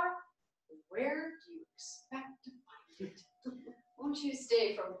are, where do you expect to find it? Won't you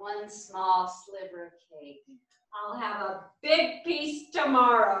stay for one small sliver of cake? I'll have a big piece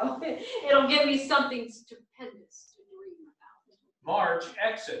tomorrow. It'll give me something stupendous to dream about. Marge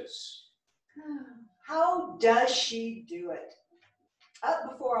exits. How does she do it?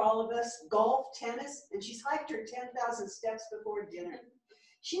 Up before all of us, golf, tennis, and she's hiked her 10,000 steps before dinner.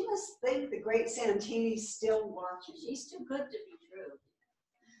 She must think the great Santini's still watching. She's too good to be true.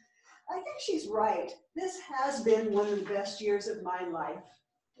 I think she's right. This has been one of the best years of my life.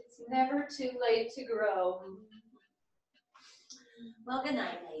 It's never too late to grow. Well, good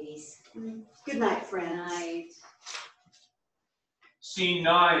night, ladies. Good night, friends. Night. Scene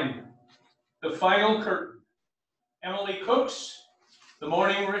 9, the final curtain. Emily cooks. The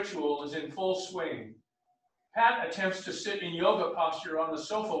morning ritual is in full swing. Pat attempts to sit in yoga posture on the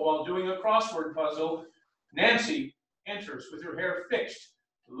sofa while doing a crossword puzzle. Nancy enters with her hair fixed,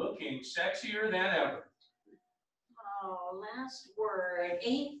 looking sexier than ever. Oh, last word,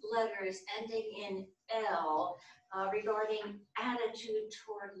 8 letters ending in L, regarding attitude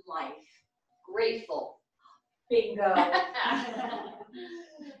toward life. Grateful. Bingo.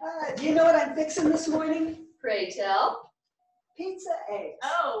 Do you know what I'm fixing this morning? Pray tell. Pizza eggs.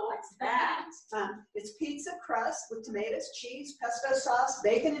 Oh, what's that? It's pizza crust with tomatoes, cheese, pesto sauce,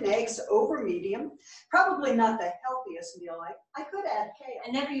 bacon, and eggs over medium. Probably not the healthiest meal. I could add kale.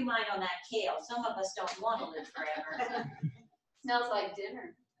 And never you mind on that kale. Some of us don't want to live forever. Smells like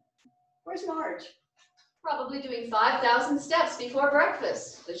dinner. Where's Marge? Probably doing 5,000 steps before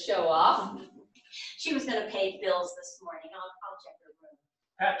breakfast to show off. She was going to pay bills this morning. I'll check her room.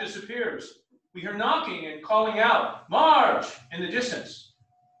 Pat disappears. We hear knocking and calling out, Marge, in the distance.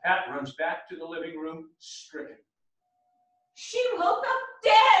 Pat runs back to the living room, stricken. She woke up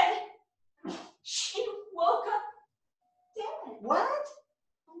dead. She woke up dead. What?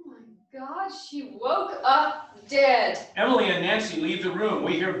 Oh my gosh, she woke up dead. Emily and Nancy leave the room.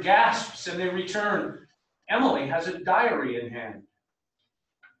 We hear gasps and they return. Emily has a diary in hand.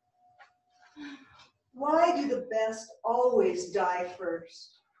 Why do the best always die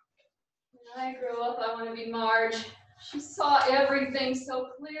first? When I grow up, I want to be Marge. She saw everything so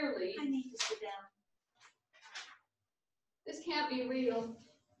clearly. I need to sit down. This can't be real.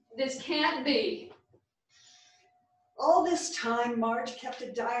 This can't be. All this time, Marge kept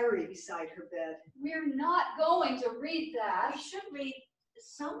a diary beside her bed. We're not going to read that. We should read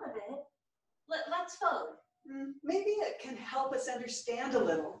some of it. Let's vote. Maybe it can help us understand a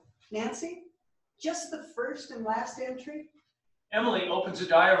little. Nancy, just the first and last entry? Emily opens a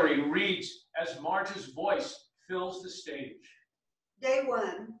diary and reads as Marge's voice fills the stage. Day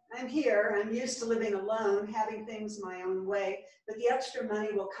 1, I'm here. I'm used to living alone, having things my own way, but the extra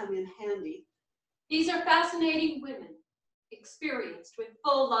money will come in handy. These are fascinating women, experienced with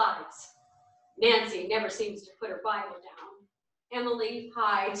full lives. Nancy never seems to put her Bible down. Emily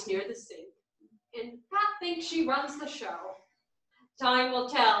hides near the sink, and Pat thinks she runs the show. Time will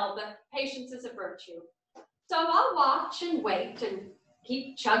tell, but patience is a virtue. So I'll watch and wait and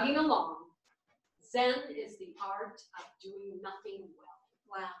keep chugging along. Zen is the art of doing nothing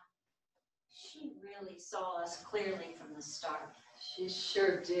well. Wow. She really saw us clearly from the start. She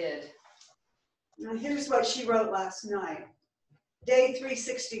sure did. Now here's what she wrote last night. Day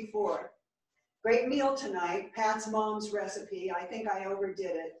 364. Great meal tonight. Pat's mom's recipe. I think I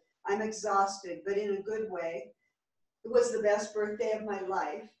overdid it. I'm exhausted, but in a good way. It was the best birthday of my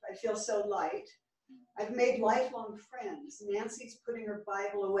life. I feel so light. I've made lifelong friends. Nancy's putting her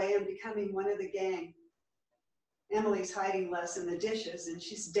Bible away and becoming one of the gang. Emily's hiding less in the dishes, and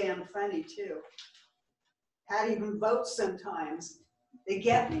she's damn funny too. Pat even votes sometimes. They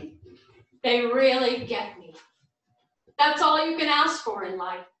get me. They really get me. That's all you can ask for in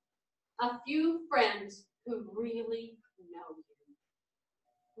life. A few friends who really know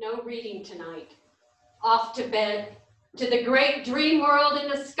you. No reading tonight. Off to bed, to the great dream world in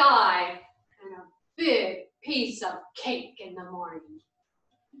the sky, and a big piece of cake in the morning.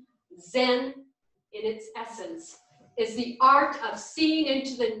 Zen, in its essence, is the art of seeing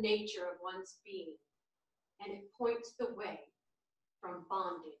into the nature of one's being, and it points the way from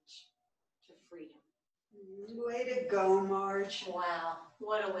bondage to freedom. Way to go, Marge. Wow,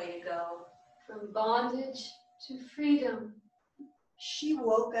 what a way to go. From bondage to freedom. She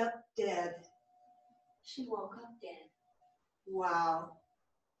woke up dead. She woke up dead. Wow.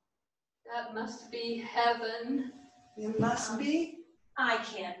 That must be heaven. It must be. I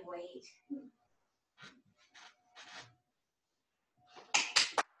can't wait.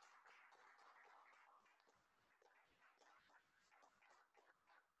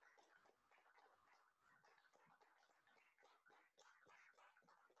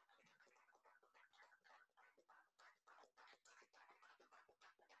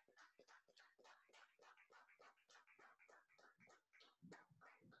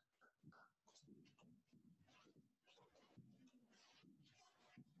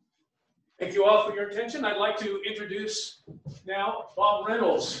 Thank you all for your attention. I'd like to introduce now Bob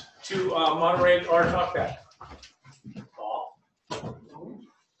Reynolds to moderate our talk back. Bob?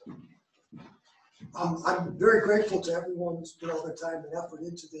 I'm very grateful to everyone who's put all their time and effort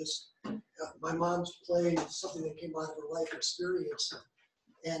into this. My mom's play is something that came out of her life experience,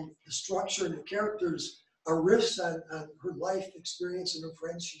 and the structure and the characters are riffs on her life experience and her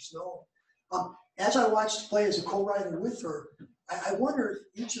friends she's known. As I watched the play as a co-writer with her, I wonder if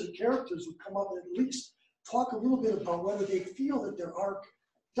each of the characters would come up and at least talk a little bit about whether they feel that their arc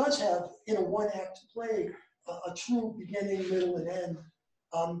does have, in a one-act play, a true beginning, middle, and end.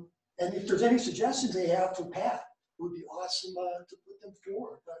 And if there's any suggestions they have for Pat, it would be awesome to put them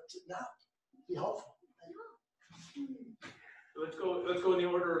forward. Now, be helpful. Let's go in the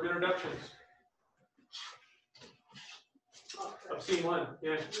order of introductions. Of scene one,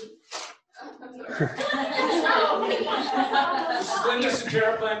 yeah. This is Linda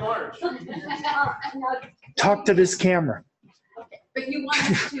Sotero playing Marge. Talk to this camera. But you want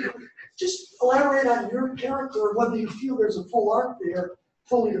to Just elaborate on your character and whether you feel there's a full arc there,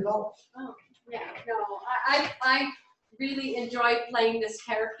 fully developed. Oh, yeah, no, I really enjoyed playing this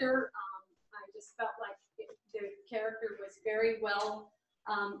character. I just felt like the character was very well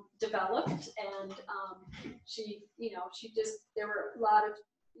developed, and she, there were a lot of,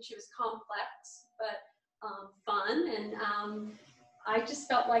 she was complex, but fun, and I just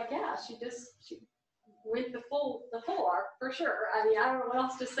felt like, yeah, she went the full arc for sure. I mean, I don't know what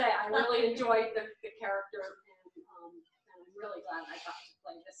else to say. I really enjoyed the character, and I'm really glad I got to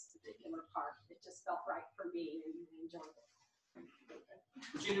play this particular part. It just felt right for me, and I enjoyed it.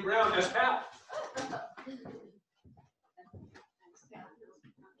 Virginia Brown as Pat.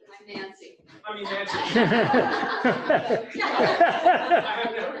 I'm Nancy. I mean Nancy. I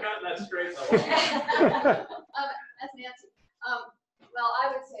have never gotten that straight though. That's Nancy. Well, I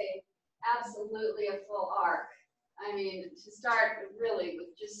would say absolutely a full arc. I mean, to start really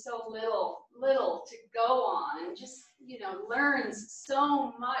with just so little to go on, and just, learns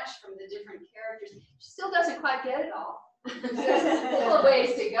so much from the different characters. She still doesn't quite get it all. There's still a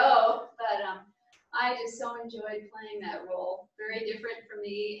ways to go, but I just so enjoyed playing that role. Very different from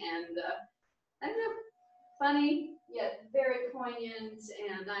me, and I don't know, funny yet very poignant.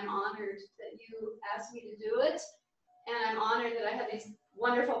 And I'm honored that you asked me to do it, and I'm honored that I have these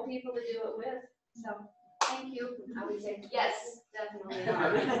wonderful people to do it with. So thank you. I would say yes, definitely.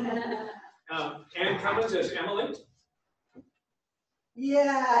 Ann Cummins as Emily.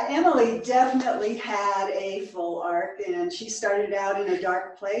 Yeah, Emily definitely had a full arc, and she started out in a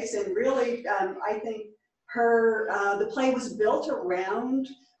dark place, and really, I think the play was built around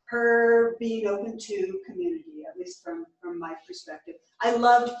her being open to community, at least from my perspective. I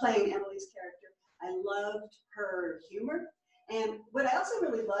loved playing Emily's character. I loved her humor, and what I also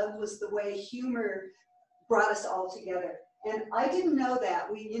really loved was the way humor brought us all together. And I didn't know that.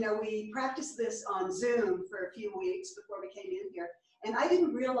 We practiced this on Zoom for a few weeks before we came in here. And I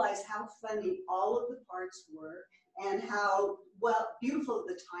didn't realize how funny all of the parts were and how beautiful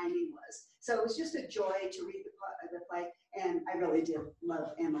the timing was. So it was just a joy to read the play. And I really did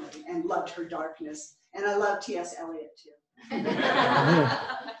love Emily and loved her darkness. And I love T.S. Eliot too.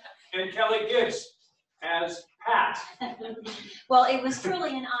 And Kelly Gibbs as Pat. Well, it was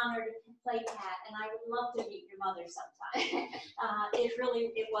truly an honor to play Pat, and I would love to meet your mother sometime.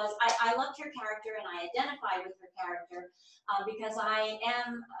 It was. I loved her character, and I identified with her character because I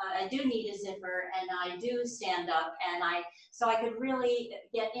do need a zipper, and I do stand up, and so I could really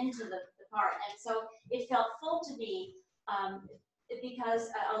get into the part, and so it felt full to me because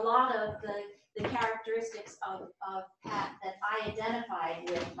a lot of the characteristics of Pat that I identified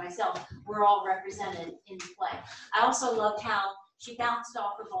with myself were all represented in the play. I also loved how she bounced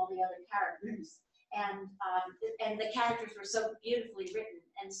off of all the other characters, and the characters were so beautifully written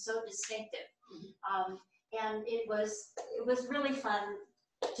and so distinctive. And it was really fun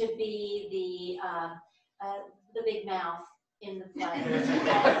to be the big mouth in the play.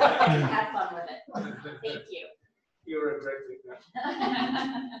 And have fun with it. Thank you. You were a great big mouth.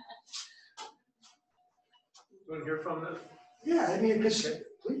 You want to hear from them? Yeah, I mean,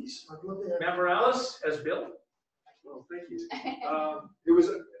 please. I'd love to. Matt Morales as Bill. Well, thank you. It was,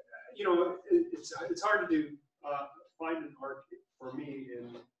 it's hard to find an arc for me in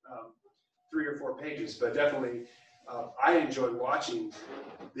 3 or 4 pages, but definitely I enjoyed watching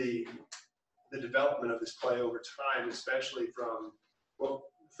the development of this play over time, especially from what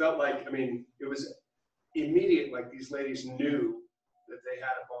felt like, it was immediate, like these ladies knew that they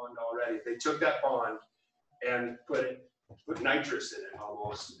had a bond already. They took that bond and put nitrous in it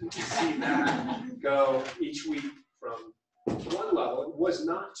almost, and to see that go each week from one level. It was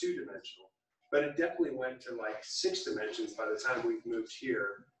not 2-dimensional. but it definitely went to like 6 dimensions by the time we moved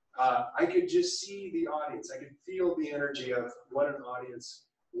here. I could just see the audience. I could feel the energy of what an audience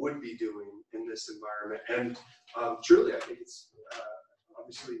would be doing in this environment. And truly, I think it's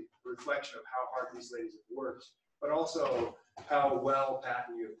obviously a reflection of how hard these ladies have worked, but also how well Pat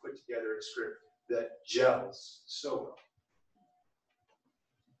and you have put together a script that gels so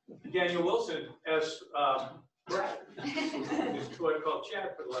well. Daniel Wilson as Brad, is what I call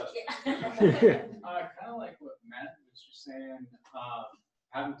Chad for the last. Kind of like what Matt was just saying,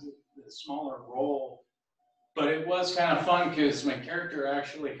 having the smaller role, but it was kind of fun because my character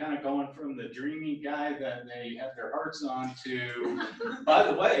actually kind of going from the dreamy guy that they have their hearts on to, by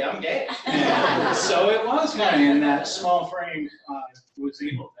the way, I'm gay. So it was kind of in that small frame, was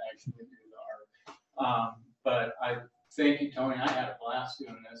able to actually do the art. But I thank you, Tony. I had a blast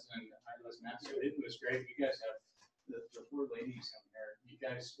doing this, and as Matt said, it was great. You guys have the 4 ladies in there. You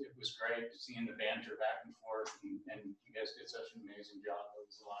guys, it was great seeing the banter back and forth, and you guys did such an amazing job. It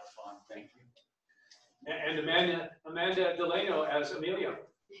was a lot of fun. Thank you. And Amanda Delano as Amelia.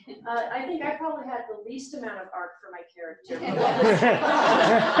 I think I probably had the least amount of arc for my character. Probably.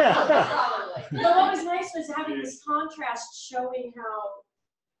 But what was nice was having this contrast showing how,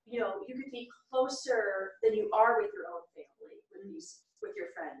 you could be closer than you are with your own family, with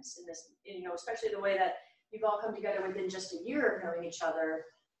your friends in this, especially the way that you've all come together within just a year of knowing each other.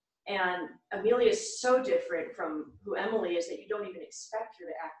 And Amelia is so different from who Emily is that you don't even expect her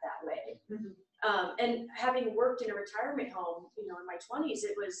to act that way. And having worked in a retirement home, in my 20s,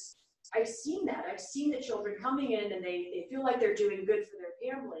 I've seen that. I've seen the children coming in and they feel like they're doing good for their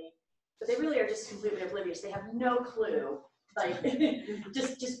family, but they really are just completely oblivious. They have no clue, like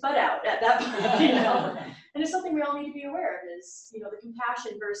just butt out at that point, And it's something we all need to be aware of is, the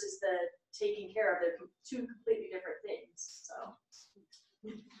compassion versus the taking care of. They're 2 completely different things, so.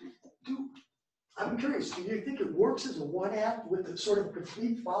 I'm curious, do you think it works as a one act with a sort of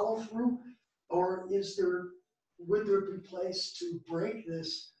complete follow through? Or would there be place to break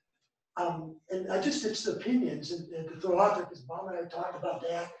this? And it's opinions and to throw out there, because Bob and I talked about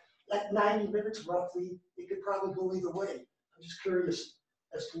that 90 minutes roughly, it could probably go either way. I'm just curious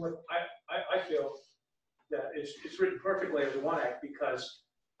as to what. I feel that it's written perfectly as a one act because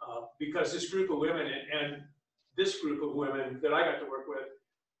this group of women and this group of women that I got to work with,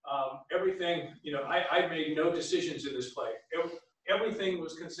 everything, I made no decisions in this play. Everything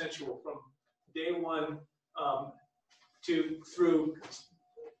was consensual from day one through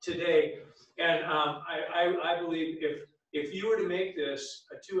today. And I believe if you were to make this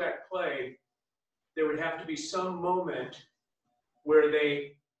a 2-act play, there would have to be some moment where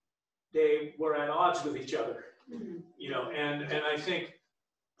they were at odds with each other, and I think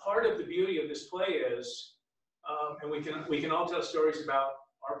part of the beauty of this play is, and we can all tell stories about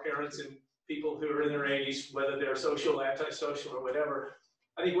our parents and people who are in their 80s, whether they're social, antisocial, or whatever.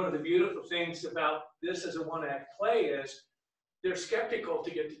 I think one of the beautiful things about this as a 1-act play is they're skeptical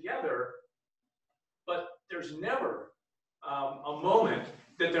to get together, but there's never a moment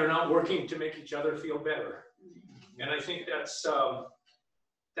that they're not working to make each other feel better. And I think that's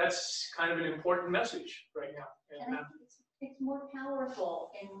kind of an important message right now. And I think it's more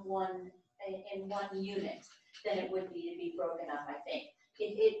powerful in one unit than it would be to be broken up, I think.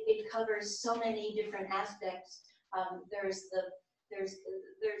 It covers so many different aspects. There's the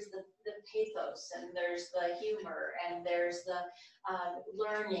pathos, and there's the humor, and there's the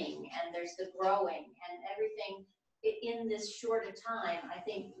learning, and there's the growing, and everything in this short a time, I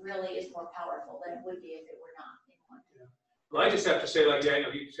think really is more powerful than it would be if it were not in one. Yeah. Well, I just have to say, like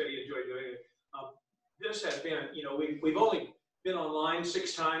Daniel, he said he enjoyed doing it. This has been, we've only been online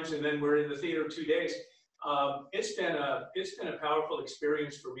 6 times, and then we're in the theater 2 days. It's been a powerful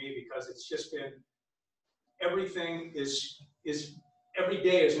experience for me because it's just been, everything is every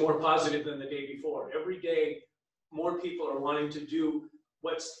day is more positive than the day before. Every day, more people are wanting to do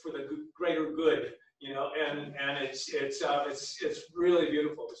what's for the greater good, and it's really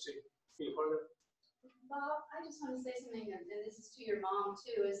beautiful to see. Be a part of it. Bob, I just want to say something, and this is to your mom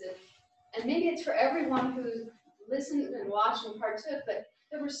too, is that, and maybe it's for everyone who listened and watched and partook, but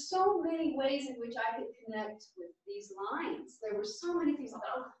there were so many ways in which I could connect with these lines. There were so many things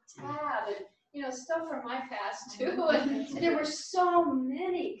about tab and stuff from my past too, and there were so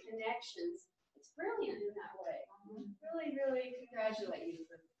many connections. It's brilliant in that way. Really, really congratulate you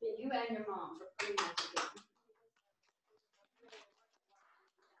and your mom for putting that together.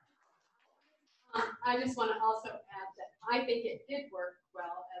 I just want to also add that I think it did work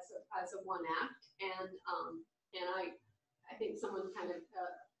well as a 1-act, and I think someone kind of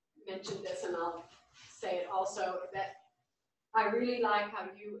mentioned this, and I'll say it also, that I really like how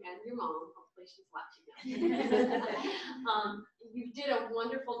you and your mom, hopefully hopefully she's watching now. You did a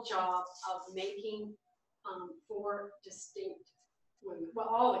wonderful job of making 4 distinct women, well,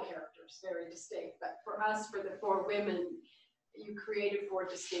 all the characters very distinct, but for us, for the 4 women, you created 4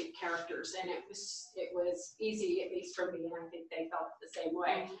 distinct characters, and it was easy, at least for me, and I think they felt the same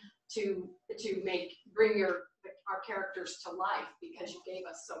way, to bring our characters to life, because you gave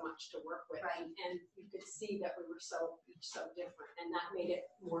us so much to work with, Right. and you could see that we were each so different, and that made it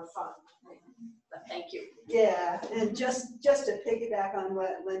more fun. But thank you. Yeah, and just to piggyback on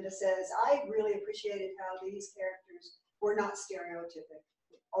what Linda says, I really appreciated how these characters were not stereotypic.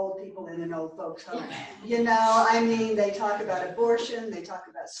 Old people in an old folks home. You know, I mean, they talk about abortion, they talk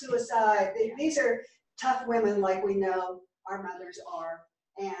about suicide. These are tough women like we know our mothers are.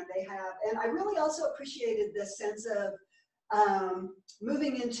 And I really also appreciated the sense of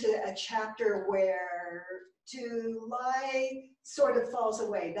moving into a chapter where to lie sort of falls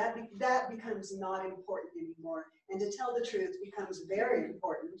away. That becomes not important anymore. And to tell the truth becomes very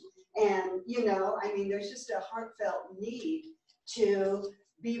important. And, you know, I mean, there's just a heartfelt need to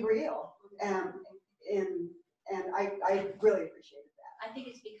be real. And I really appreciated that. I think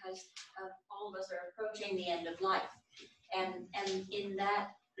it's because all of us are approaching the end of life. And in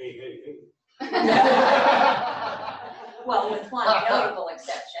that, well, with one notable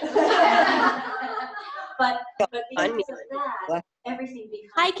exception. but because of that, everything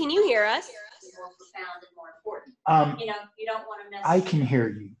becomes Hi, can you hear us? more profound and more important. You know, you don't want to mess. I can hear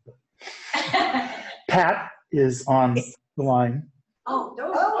you. Pat is on the line, Oh,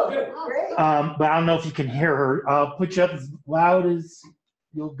 great. but I don't know if you can hear her. I'll put you up as loud as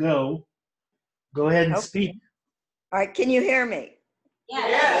you'll go. Go ahead and speak. All right, can you hear me?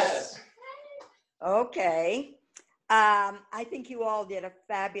 Yes. Okay. I think you all did a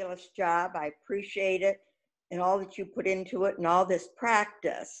fabulous job. I appreciate it and all that you put into it and all this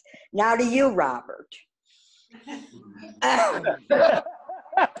practice. Now to you, Robert. A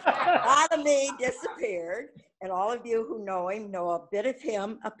lot of me disappeared, and all of you who know him know a bit of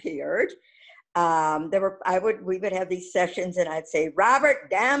him appeared. We would have these sessions, and I'd say, Robert,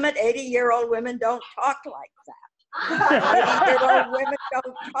 damn it, 80-year-old women don't talk like that. 80-year-old women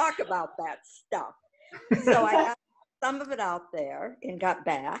don't talk about that stuff. So I got some of it out there and got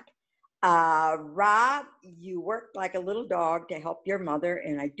back. Rob, you worked like a little dog to help your mother,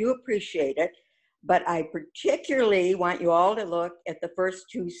 and I do appreciate it. But I particularly want you all to look at the first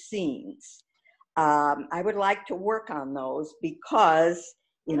 2 scenes. I would like to work on those because,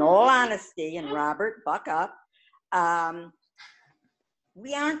 in all honesty, and Robert, buck up,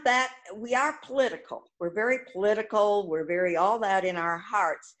 we are political. We're very political. We're very all that in our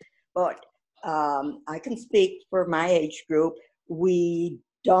hearts. But I can speak for my age group. We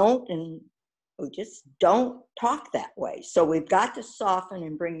just don't talk that way. So we've got to soften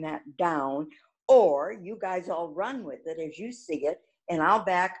and bring that down. Or you guys all run with it as you see it, and I'll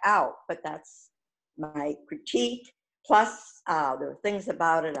back out. But that's my critique. Plus, there were things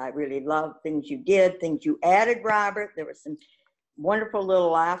about it I really loved, things you did, things you added, Robert. There were some wonderful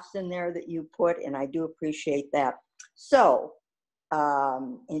little laughs in there that you put, and I do appreciate that. So,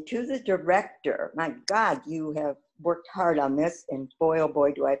 and to the director, my God, you have worked hard on this, and boy, oh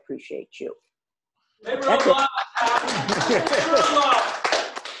boy, do I appreciate you.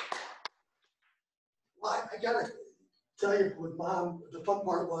 Well, I gotta tell you, with Mom, the fun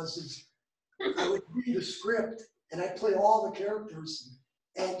part is I would read the script and I'd play all the characters,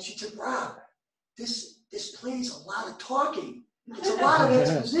 and she'd say, Rob, this plays a lot of talking. It's a lot of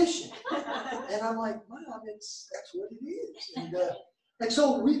exposition. And I'm like, Mom, that's what it is. And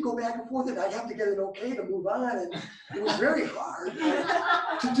so we'd go back and forth, and I'd have to get it okay to move on, and it was very hard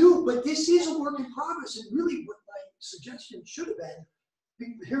to do. But this is a work in progress, and really what my suggestion should have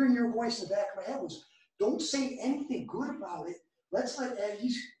been, hearing your voice in the back of my head, was don't say anything good about it. Let's let at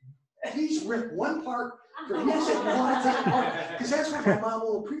least rip one part for his and you want to take apart. Because that's what my mom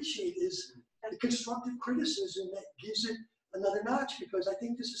will appreciate, is the constructive criticism that gives it another notch, because I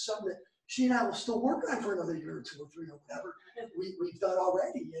think this is something that she and I will still work on for another year or 2 or 3 or whatever we've done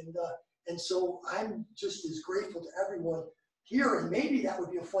already. And so I'm just as grateful to everyone here, and maybe that would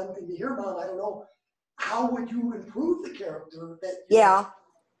be a fun thing to hear, Mom. I don't know. How would you improve the character that Yeah,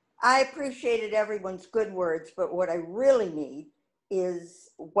 I appreciated everyone's good words, but what I really need is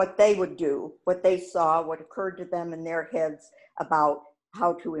what they would do, what they saw, what occurred to them in their heads about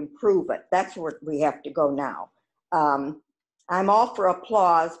how to improve it. That's where we have to go now. I'm all for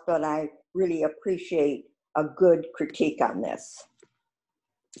applause, but I really appreciate a good critique on this.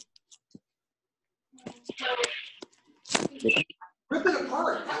 rip it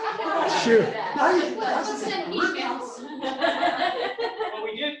apart? Sure. Send emails. Well,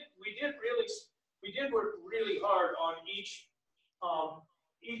 we did really we did work really hard on each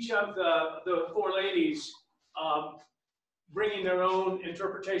of the four ladies bringing their own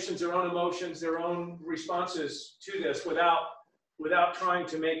interpretations, their own emotions, their own responses to this without trying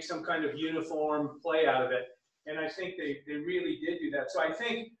to make some kind of uniform play out of it. And I think they really did do that. So I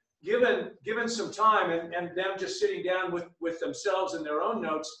think given some time and them just sitting down with themselves and their own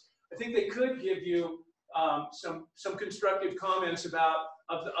notes, I think they could give you some constructive comments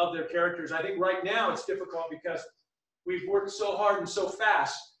of their characters. I think right now it's difficult because we've worked so hard and so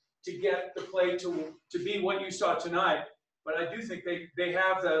fast to get the play to be what you saw tonight. But I do think they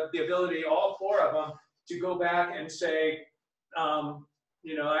have the ability, all four of them, to go back and say,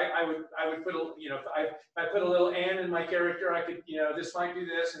 you know, I would put a, you know, if I put a little Anne in my character, I could, you know, this might do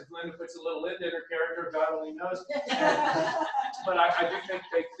this, and if Linda puts a little Linda in her character, God only knows. But I do think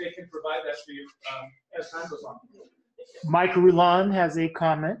they can provide that for you as time goes on. Mike Rulon has a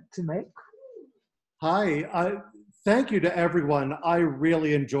comment to make. Hi, thank you to everyone. I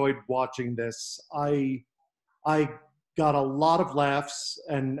really enjoyed watching this. I got a lot of laughs,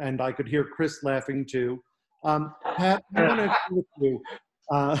 and I could hear Chris laughing too. Pat, I want to agree with you.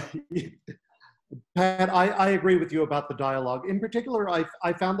 Pat, I agree with you about the dialogue. In particular, I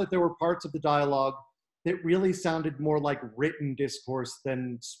found that there were parts of the dialogue that really sounded more like written discourse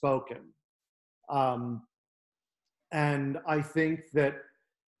than spoken. And I think that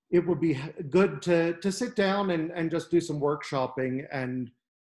it would be good to sit down and just do some workshopping and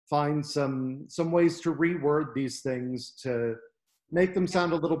find some ways to reword these things to make them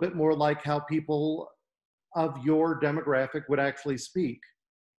sound a little bit more like how people of your demographic would actually speak.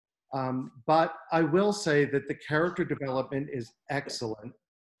 But I will say that the character development is excellent,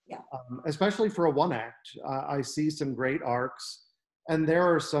 especially for a one act. I see some great arcs, and there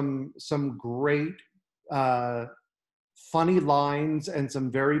are some great funny lines and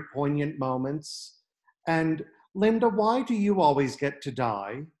some very poignant moments. And Linda, why do you always get to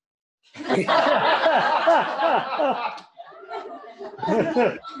die?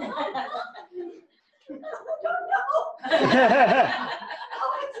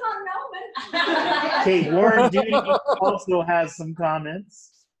 Okay, Warren Duty also has some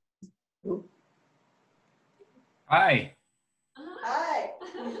comments. Hi. Hi.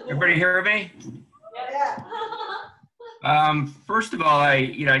 Everybody hear me? Yeah. First of all, I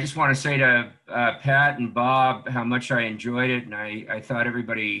just want to say to Pat and Bob how much I enjoyed it, and I thought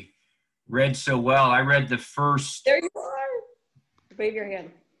everybody read so well. I read the first. There you are. Wave your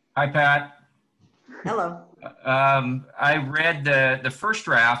hand. Hi, Pat. Hello. I read the first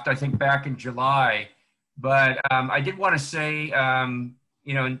draft, I think back in July, but I did want to say,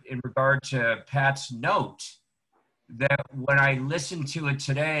 you know, in regard to Pat's note, that when I listened to it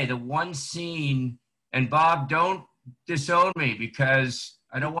today, the one scene, and Bob, don't disown me because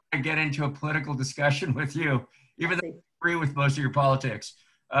I don't want to get into a political discussion with you, even though I agree with most of your politics.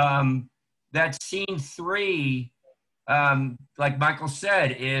 That scene 3, like Michael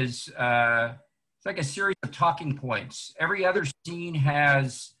said, is it's like a series of talking points. Every other scene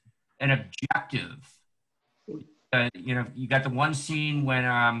has an objective. You know, you got the one scene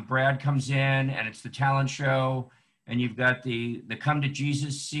when Brad comes in and it's the talent show, and you've got the come to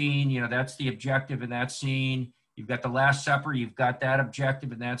Jesus scene. You know, that's the objective in that scene. You've got the Last Supper. You've got that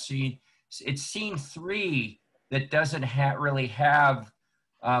objective in that scene. It's scene 3 that doesn't really have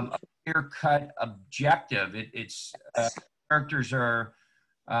a clear-cut objective. It's characters are.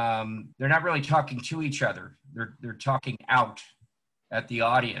 They're not really talking to each other. They're talking out at the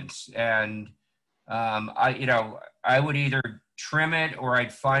audience. And I would either trim it or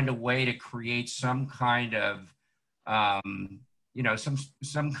I'd find a way to create some kind of, some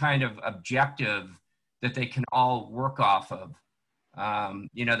kind of objective that they can all work off of.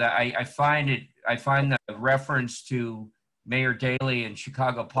 That I find the reference to Mayor Daley and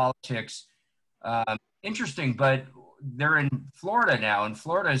Chicago politics interesting, but they're in Florida now, and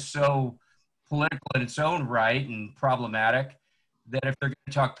Florida is so political in its own right and problematic that if they're going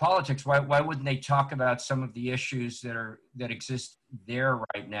to talk politics, why wouldn't they talk about some of the issues that exist there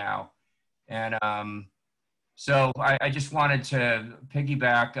right now? And so I just wanted to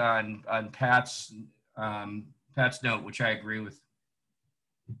piggyback on Pat's note, which I agree with.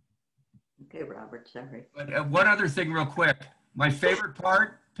 Okay, Robert, sorry. But one other thing real quick. My favorite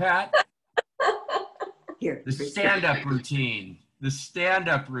part, Pat, here, the stand-up routine. The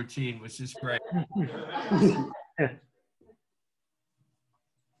stand-up routine was just great. Do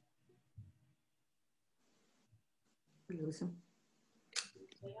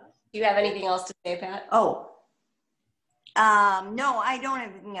you have anything else to say, Pat? Oh, no, I don't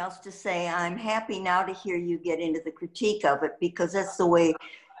have anything else to say. I'm happy now to hear you get into the critique of it, because that's the way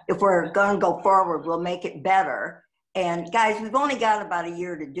if we're gonna go forward, we'll make it better. And guys, we've only got about a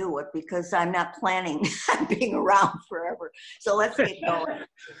year to do it because I'm not planning on being around forever. So let's get going.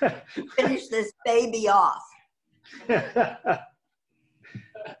 Finish this baby off.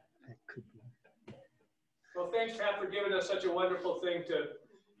 Well, thanks, Pat, for giving us such a wonderful thing to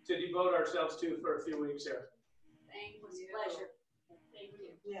devote ourselves to for a few weeks here. Thank you. Pleasure. Thank you.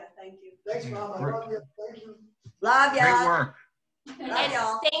 Yeah, thank you. Thanks, Mom. I love you. Thank you. Love Great ya. work. Love And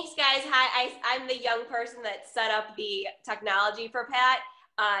y'all. thanks, guys. Hi, I'm the young person that set up the technology for Pat.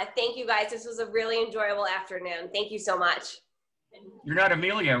 Thank you, guys. This was a really enjoyable afternoon. Thank you so much. You're not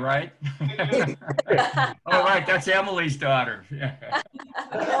Amelia, right? Oh, right. That's Emily's daughter. Yeah.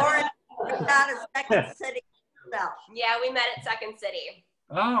 Lauren, you've got a second city yourself. Yeah, we met at Second City.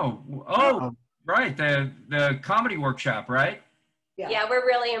 Oh, right. The comedy workshop, right? Yeah, we're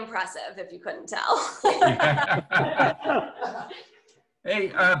really impressive, if you couldn't tell. Hey,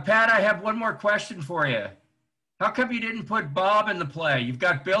 Pat, I have one more question for you. How come you didn't put Bob in the play? You've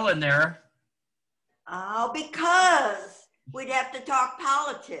got Bill in there. Oh, because we'd have to talk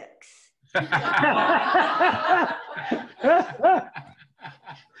politics. The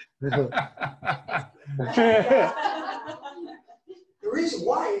reason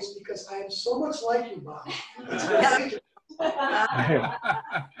why is because I am so much like you, Bob.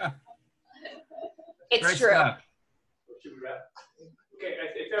 It's Great true. stuff. Should we wrap? Okay,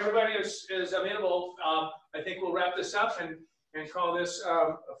 if everybody is amenable, I think we'll wrap this up and call this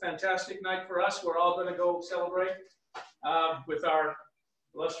a fantastic night for us. We're all going to go celebrate with our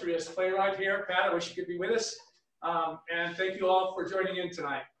illustrious playwright here. Pat, I wish you could be with us. And thank you all for joining in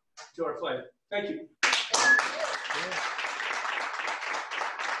tonight to our play. Thank you.